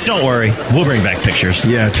rates. Don't worry. We'll bring back pictures.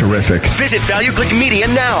 Yeah, terrific. Visit ValueClick Media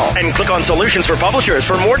now and click on Solutions for Publishers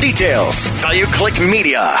for more details. ValueClick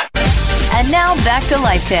Media. And now back to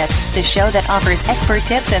Life Tips, the show that offers expert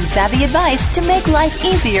tips and savvy advice to make life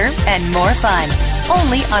easier and more fun.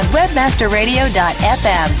 Only on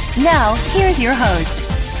webmasterradio.fm. Now, here's your host.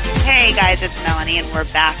 Hey guys, it's Melanie, and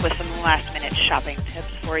we're back with some last-minute shopping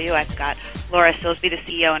tips for you. I've got Laura Silsby, the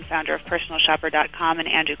CEO and founder of PersonalShopper.com, and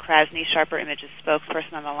Andrew Krasny, Sharper Images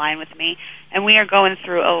spokesperson, on the line with me. And we are going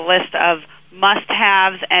through a list of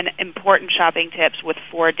must-haves and important shopping tips with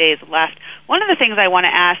 4 days left. One of the things I want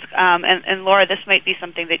to ask, and Laura, this might be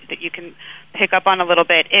something that you can pick up on a little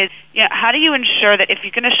bit, is how do you ensure that if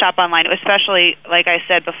you're going to shop online, especially, like I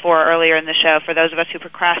said before earlier in the show, for those of us who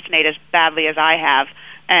procrastinate as badly as I have,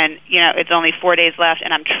 and it's only 4 days left,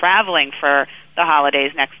 and I'm traveling for the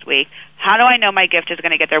holidays next week, how do I know my gift is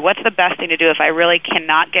going to get there? What's the best thing to do if I really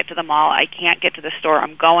cannot get to the mall, I can't get to the store,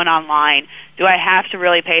 I'm going online? Do I have to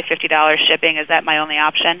really pay $50 shipping? Is that my only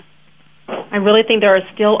option? I really think there are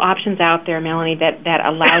still options out there, Melanie, that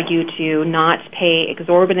allow you to not pay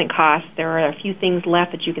exorbitant costs. There are a few things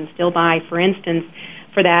left that you can still buy. For instance,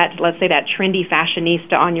 for that, let's say that trendy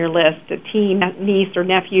fashionista on your list, a teen niece or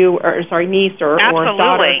nephew, niece or daughter.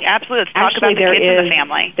 Absolutely. Talk about the kids in the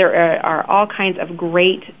family. There are all kinds of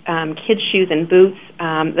great kids' shoes and boots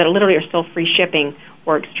that literally are still free shipping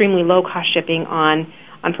or extremely low-cost shipping on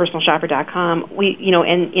PersonalShopper.com.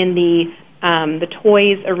 And in the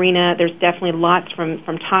toys arena, there's definitely lots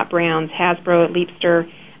from top brands, Hasbro, Leapster,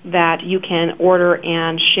 that you can order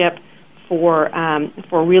and ship for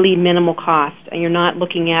really minimal cost. And you're not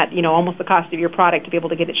looking at almost the cost of your product to be able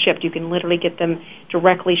to get it shipped. You can literally get them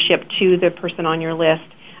directly shipped to the person on your list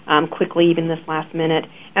quickly, even this last minute.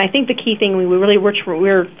 And I think the key thing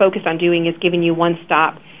we're focused on doing is giving you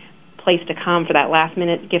one-stop place to come for that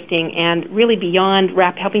last-minute gifting, and really beyond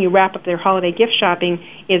helping you wrap up their holiday gift shopping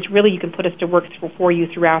is really you can put us to work for you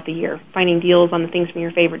throughout the year, finding deals on the things from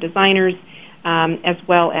your favorite designers, as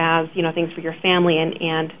well as things for your family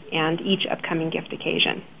and each upcoming gift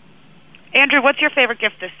occasion. Andrew, what's your favorite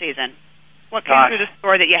gift this season? What came through the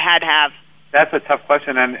store that you had to have? That's a tough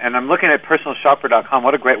question, and I'm looking at PersonalShopper.com.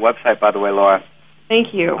 What a great website, by the way, Laura.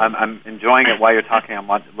 Thank you. I'm enjoying it while you're talking. I'm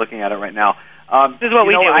looking at it right now. This is what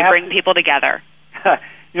we do. We bring people together.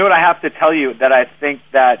 You know what I have to tell you, that I think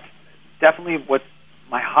that definitely what's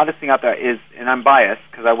my hottest thing out there is, and I'm biased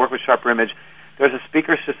because I work with Sharper Image, there's a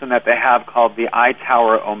speaker system that they have called the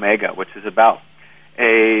iTower Omega, which is about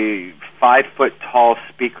a 5-foot-tall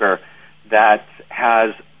speaker that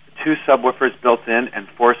has 2 subwoofers built in and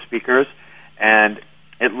 4 speakers, and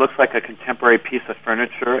it looks like a contemporary piece of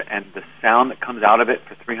furniture, and the sound that comes out of it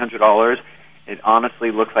for $300, it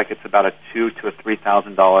honestly looks like it's about a $2,000 to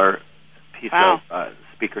 $3,000 piece of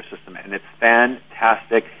speaker system, and it's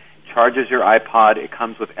fantastic. It charges your iPod. It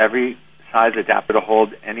comes with every size adapter to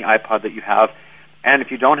hold any iPod that you have, and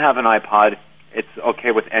if you don't have an iPod, it's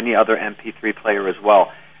okay with any other MP3 player as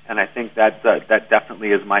well. And I think that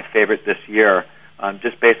definitely is my favorite this year,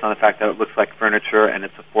 just based on the fact that it looks like furniture and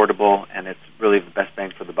it's affordable and it's really the best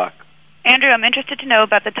bang for the buck. Andrew, I'm interested to know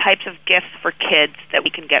about the types of gifts for kids that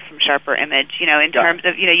we can get from Sharper Image. You know, in terms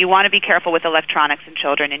of, you know, you want to be careful with electronics and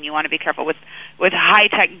children, and you want to be careful with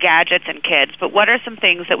high-tech gadgets and kids. But what are some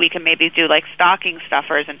things that we can maybe do, like stocking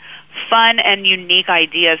stuffers and fun and unique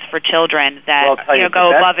ideas for children that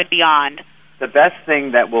go above and beyond? The best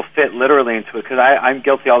thing that will fit literally into it, because I'm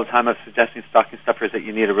guilty all the time of suggesting stocking stuffers that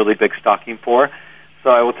you need a really big stocking for. So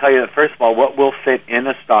I will tell you that, first of all, what will fit in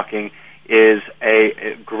a stocking is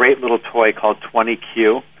a great little toy called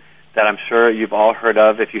 20Q that I'm sure you've all heard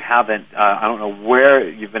of. If you haven't, I don't know where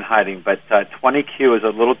you've been hiding, but 20Q is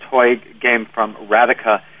a little toy game from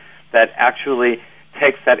Radica that actually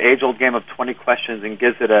takes that age-old game of 20 questions and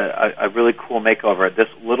gives it a really cool makeover. This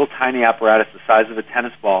little tiny apparatus the size of a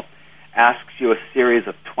tennis ball asks you a series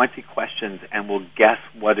of 20 questions and will guess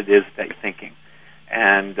what it is that you're thinking.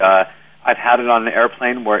 And I've had it on an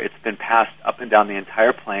airplane where it's been passed up and down the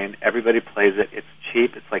entire plane. Everybody plays it. It's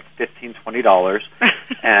cheap. It's like $15, $20.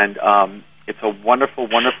 And it's a wonderful,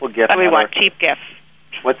 wonderful gift. We want cheap gifts.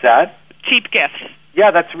 What's that? Cheap gifts.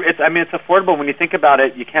 Yeah, it's affordable. When you think about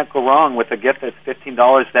it, you can't go wrong with a gift that's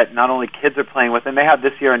 $15 that not only kids are playing with, and they have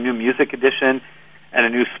this year a new music edition and a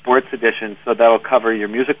new sports edition, so that'll cover your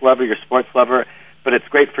music lover, your sports lover, but it's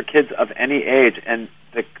great for kids of any age. And,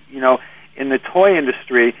 in the toy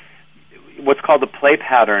industry, what's called a play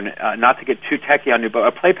pattern, not to get too techie on you, but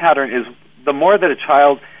a play pattern is the more that a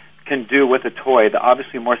child can do with a toy, the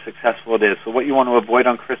obviously more successful it is. So what you want to avoid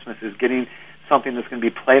on Christmas is getting something that's going to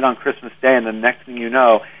be played on Christmas Day, and the next thing you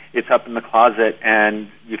know, it's up in the closet and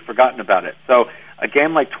you've forgotten about it. So a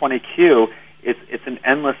game like 20Q, it's an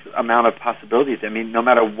endless amount of possibilities. I mean, no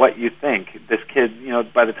matter what you think, this kid,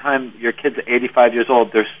 by the time your kid's 85 years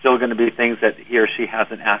old, there's still going to be things that he or she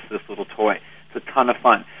hasn't asked this little toy. It's a ton of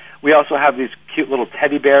fun. We also have these cute little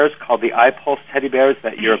teddy bears called the iPulse teddy bears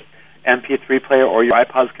that your MP3 player or your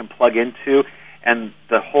iPods can plug into, and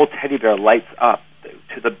the whole teddy bear lights up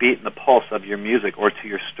to the beat and the pulse of your music or to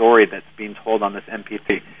your story that's being told on this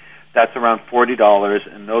MP3. That's around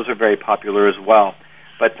 $40, and those are very popular as well.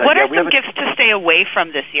 But what are some gifts to stay away from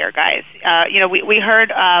this year, guys? We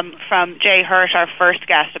heard from Jay Hirsch, our first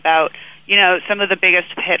guest, about some of the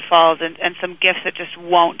biggest pitfalls and some gifts that just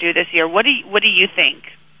won't do this year. What do you think?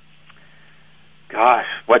 Gosh,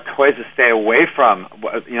 what toys to stay away from?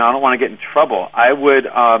 I don't want to get in trouble. I would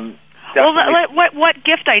what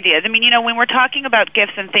gift ideas? I mean, when we're talking about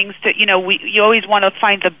gifts and things to, you always want to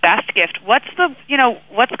find the best gift. What's kind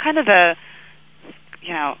of the,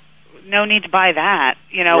 no need to buy that,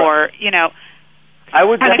 I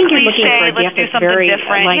would. I think you're looking for a gift that's very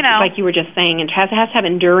different, like you were just saying, and has to have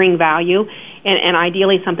enduring value, and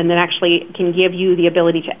ideally something that actually can give you the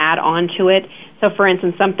ability to add on to it. So, for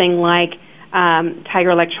instance, something like Tiger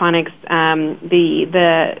Electronics,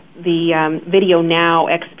 the Video Now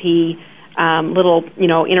XP little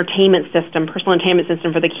entertainment system, personal entertainment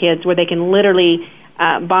system for the kids, where they can literally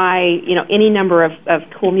buy any number of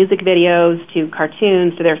cool music videos to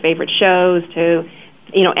cartoons to their favorite shows to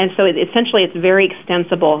and so essentially it's very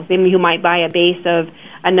extensible. Then you might buy a base of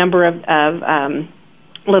a number of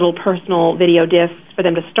little personal video discs for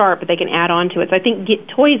them to start, but they can add on to it. So I think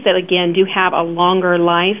toys that again do have a longer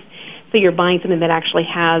life. So you're buying something that actually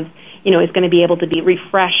has, is going to be able to be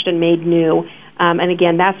refreshed and made new. And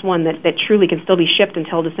again, that's one that truly can still be shipped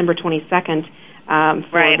until December 22nd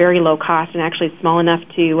for a very low cost and actually small enough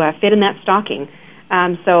to fit in that stocking.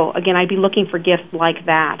 So again, I'd be looking for gifts like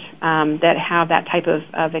that that have that type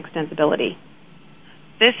of extensibility.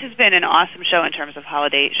 This has been an awesome show in terms of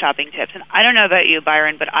holiday shopping tips. And I don't know about you,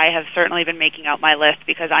 Byron, but I have certainly been making out my list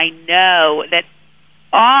because I know that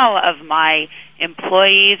all of my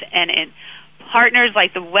employees and partners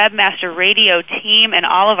like the Webmaster Radio team and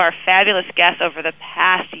all of our fabulous guests over the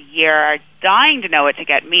past year are dying to know what to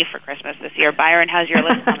get me for Christmas this year. Byron, how's your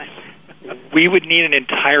list coming? We would need an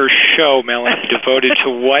entire show, Melanie, devoted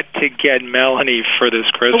to what to get Melanie for this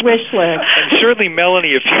Christmas. A wish list. And certainly,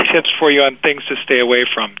 Melanie, a few tips for you on things to stay away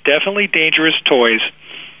from. Definitely dangerous toys.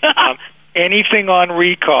 Anything on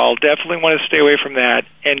recall, definitely want to stay away from that.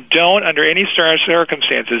 And don't, under any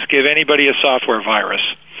circumstances, give anybody a software virus.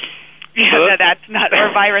 Yeah, that's not,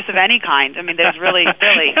 or virus of any kind. I mean, there's really.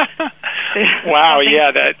 Wow,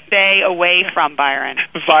 yeah, that. Stay away from, Byron.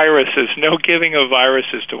 Viruses, no giving of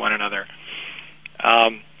viruses to one another.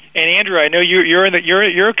 And Andrew, I know you're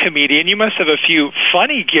a comedian. You must have a few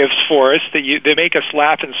funny gifts for us that make us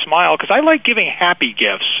laugh and smile. Because I like giving happy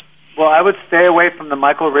gifts. Well, I would stay away from the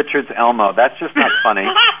Michael Richards Elmo. That's just not funny.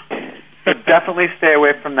 So definitely stay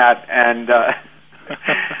away from that. And I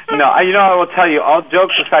will tell you, all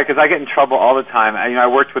jokes aside, because I get in trouble all the time. I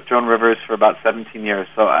worked with Joan Rivers for about 17 years,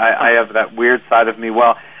 so I have that weird side of me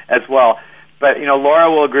as well. But,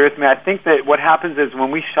 Laura will agree with me. I think that what happens is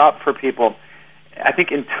when we shop for people, I think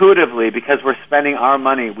intuitively, because we're spending our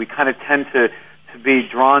money, we kind of tend to be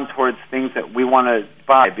drawn towards things that we want to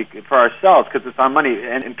buy for ourselves because it's our money,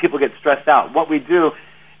 and people get stressed out. What we do,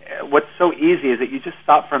 what's so easy is that you just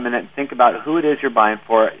stop for a minute and think about who it is you're buying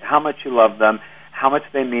for, how much you love them, how much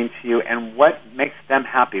they mean to you, and what makes them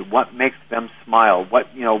happy, what makes them smile, what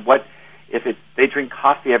if they drink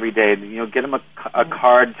coffee every day, get them a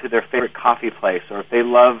card to their favorite coffee place, or if they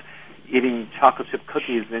love eating chocolate chip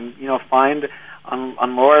cookies, then find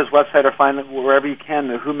on Laura's website or find wherever you can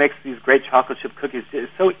who makes these great chocolate chip cookies.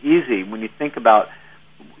 It's so easy when you think about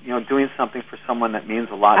doing something for someone that means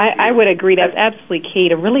a lot to you. I would agree. That's absolutely key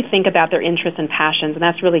to really think about their interests and passions, and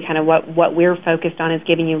that's really kind of what we're focused on, is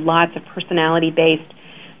giving you lots of personality-based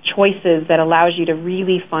choices that allows you to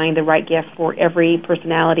really find the right gift for every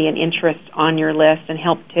personality and interest on your list, and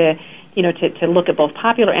help to look at both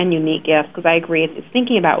popular and unique gifts, because I agree, it's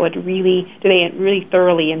thinking about what really do they really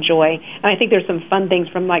thoroughly enjoy. And I think there's some fun things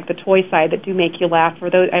from like the toy side that do make you laugh. For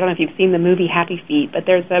those, I don't know if you've seen the movie Happy Feet, but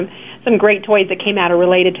there's some great toys that came out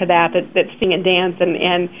related to that sing and dance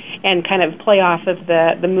and kind of play off of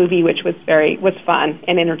the movie, which was fun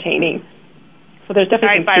and entertaining. So there's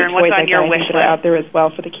definitely some Byron, cute toys what's on your wish that are out there as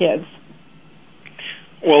well for the kids.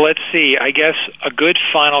 Well, let's see. I guess a good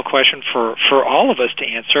final question for all of us to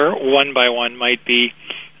answer, one by one, might be,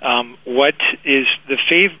 what is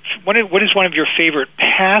one of your favorite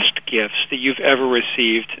past gifts that you've ever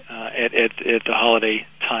received at the holiday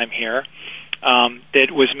time here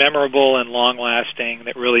that was memorable and long lasting,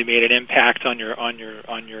 that really made an impact on your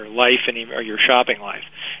life and or your shopping life?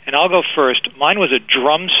 And I'll go first. Mine was a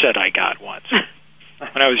drum set I got once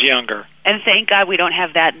when I was younger. And thank God we don't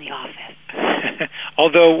have that in the office.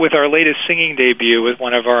 Although with our latest singing debut with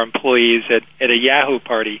one of our employees at a Yahoo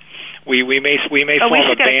party, we may form a band. We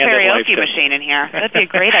should get a karaoke machine in here. That'd be a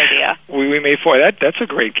great idea. We may form that. That's a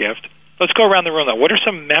great gift. Let's go around the room though. What are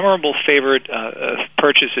some memorable favorite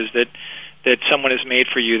purchases that someone has made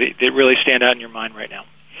for you that really stand out in your mind right now?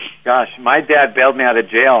 Gosh, my dad bailed me out of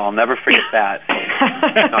jail. I'll never forget that.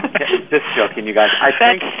 No, just joking, you guys.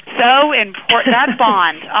 That's so important. That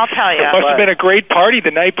bond, I'll tell you. It must have been a great party the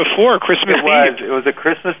night before Christmas Eve. It was a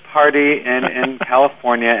Christmas party in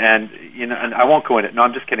California, and and I won't go into it. No,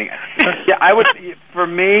 I'm just kidding. Yeah, I would. For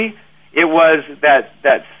me, it was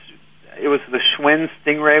it was the Schwinn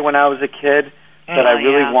Stingray when I was a kid. That I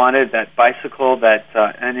really wanted, that bicycle,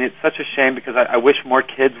 and it's such a shame because I wish more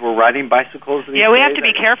kids were riding bicycles these days. Yeah, we have to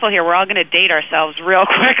be careful here. We're all going to date ourselves real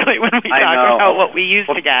quickly when we talk about what we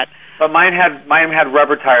used to get. But mine had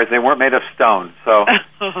rubber tires. They weren't made of stone, so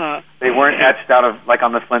they weren't etched out of like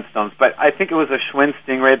on the Flintstones. But I think it was a Schwinn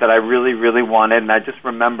Stingray that I really, really wanted, and I just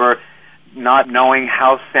remember not knowing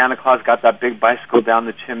how Santa Claus got that big bicycle down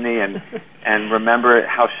the chimney, and remember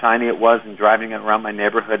how shiny it was, and driving it around my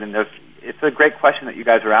neighborhood. And it's a great question that you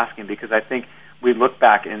guys are asking, because I think we look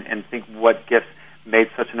back and think what gifts made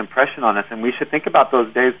such an impression on us, and we should think about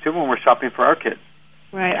those days too when we're shopping for our kids.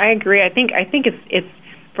 Right, I agree. I think it's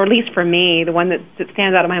for at least for me, the one that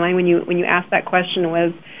stands out in my mind when you asked that question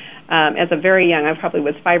was as a very young, I probably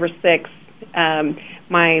was 5 or 6.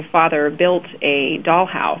 My father built a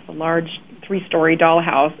dollhouse, a large 3-story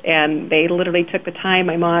dollhouse, and they literally took the time,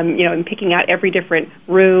 my mom, in picking out every different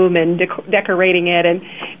room and decorating it, and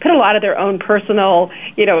put a lot of their own personal,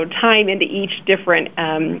 time into each different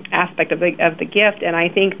aspect of the gift. And I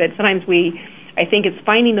think that sometimes I think it's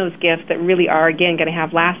finding those gifts that really are, again, going to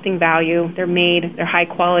have lasting value. They're high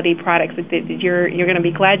quality products that you're going to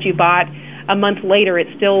be glad you bought. A month later,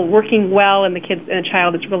 it's still working well, and the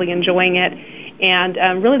child is really enjoying it.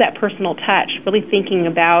 And really that personal touch, really thinking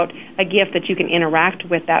about a gift that you can interact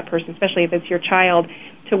with that person, especially if it's your child,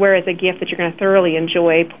 to where it's a gift that you're going to thoroughly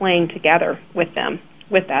enjoy playing together with them,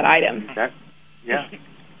 with that item. Okay. Yeah.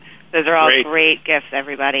 Those are all great gifts,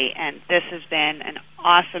 everybody. And this has been an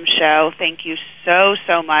awesome show. Thank you so,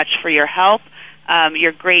 so much for your help,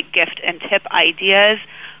 your great gift and tip ideas.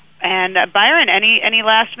 And Byron, any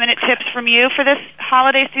last-minute tips from you for this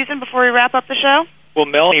holiday season before we wrap up the show? Well,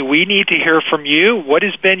 Melanie, we need to hear from you. What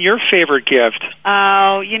has been your favorite gift?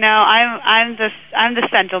 Oh, I'm the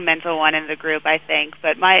sentimental one in the group, I think.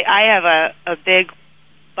 But I have a big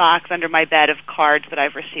box under my bed of cards that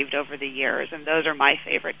I've received over the years, and those are my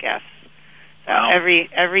favorite gifts. So every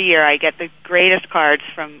year I get the greatest cards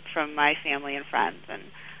from my family and friends,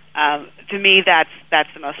 and to me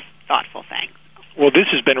that's the most thoughtful thing. Well,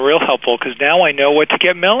 this has been real helpful, because now I know what to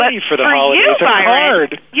get Melanie for the holidays. You,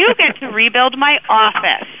 Byron, a card. You get to rebuild my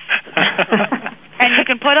office. And you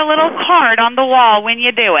can put a little card on the wall when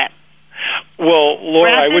you do it. Well,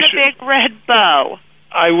 Laura, I wish... Wrapped in a big red bow.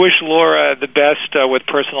 I wish Laura the best with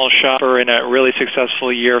Personal Shopper in a really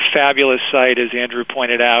successful year. Fabulous site, as Andrew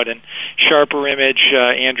pointed out, and Sharper Image.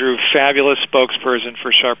 Andrew, fabulous spokesperson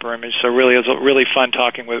for Sharper Image. So really, it was really fun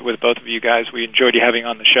talking with both of you guys. We enjoyed you having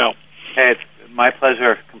on the show. Hey, it's my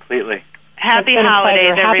pleasure completely. Happy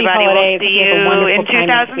holidays, everybody. We'll see you in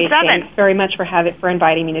 2007. Thanks very much for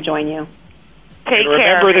inviting me to join you. Take and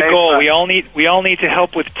remember care. the goal. We all need to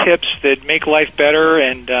help with tips that make life better,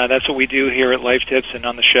 and that's what we do here at Life Tips and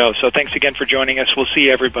on the show. So thanks again for joining us. We'll see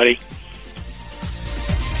you, everybody.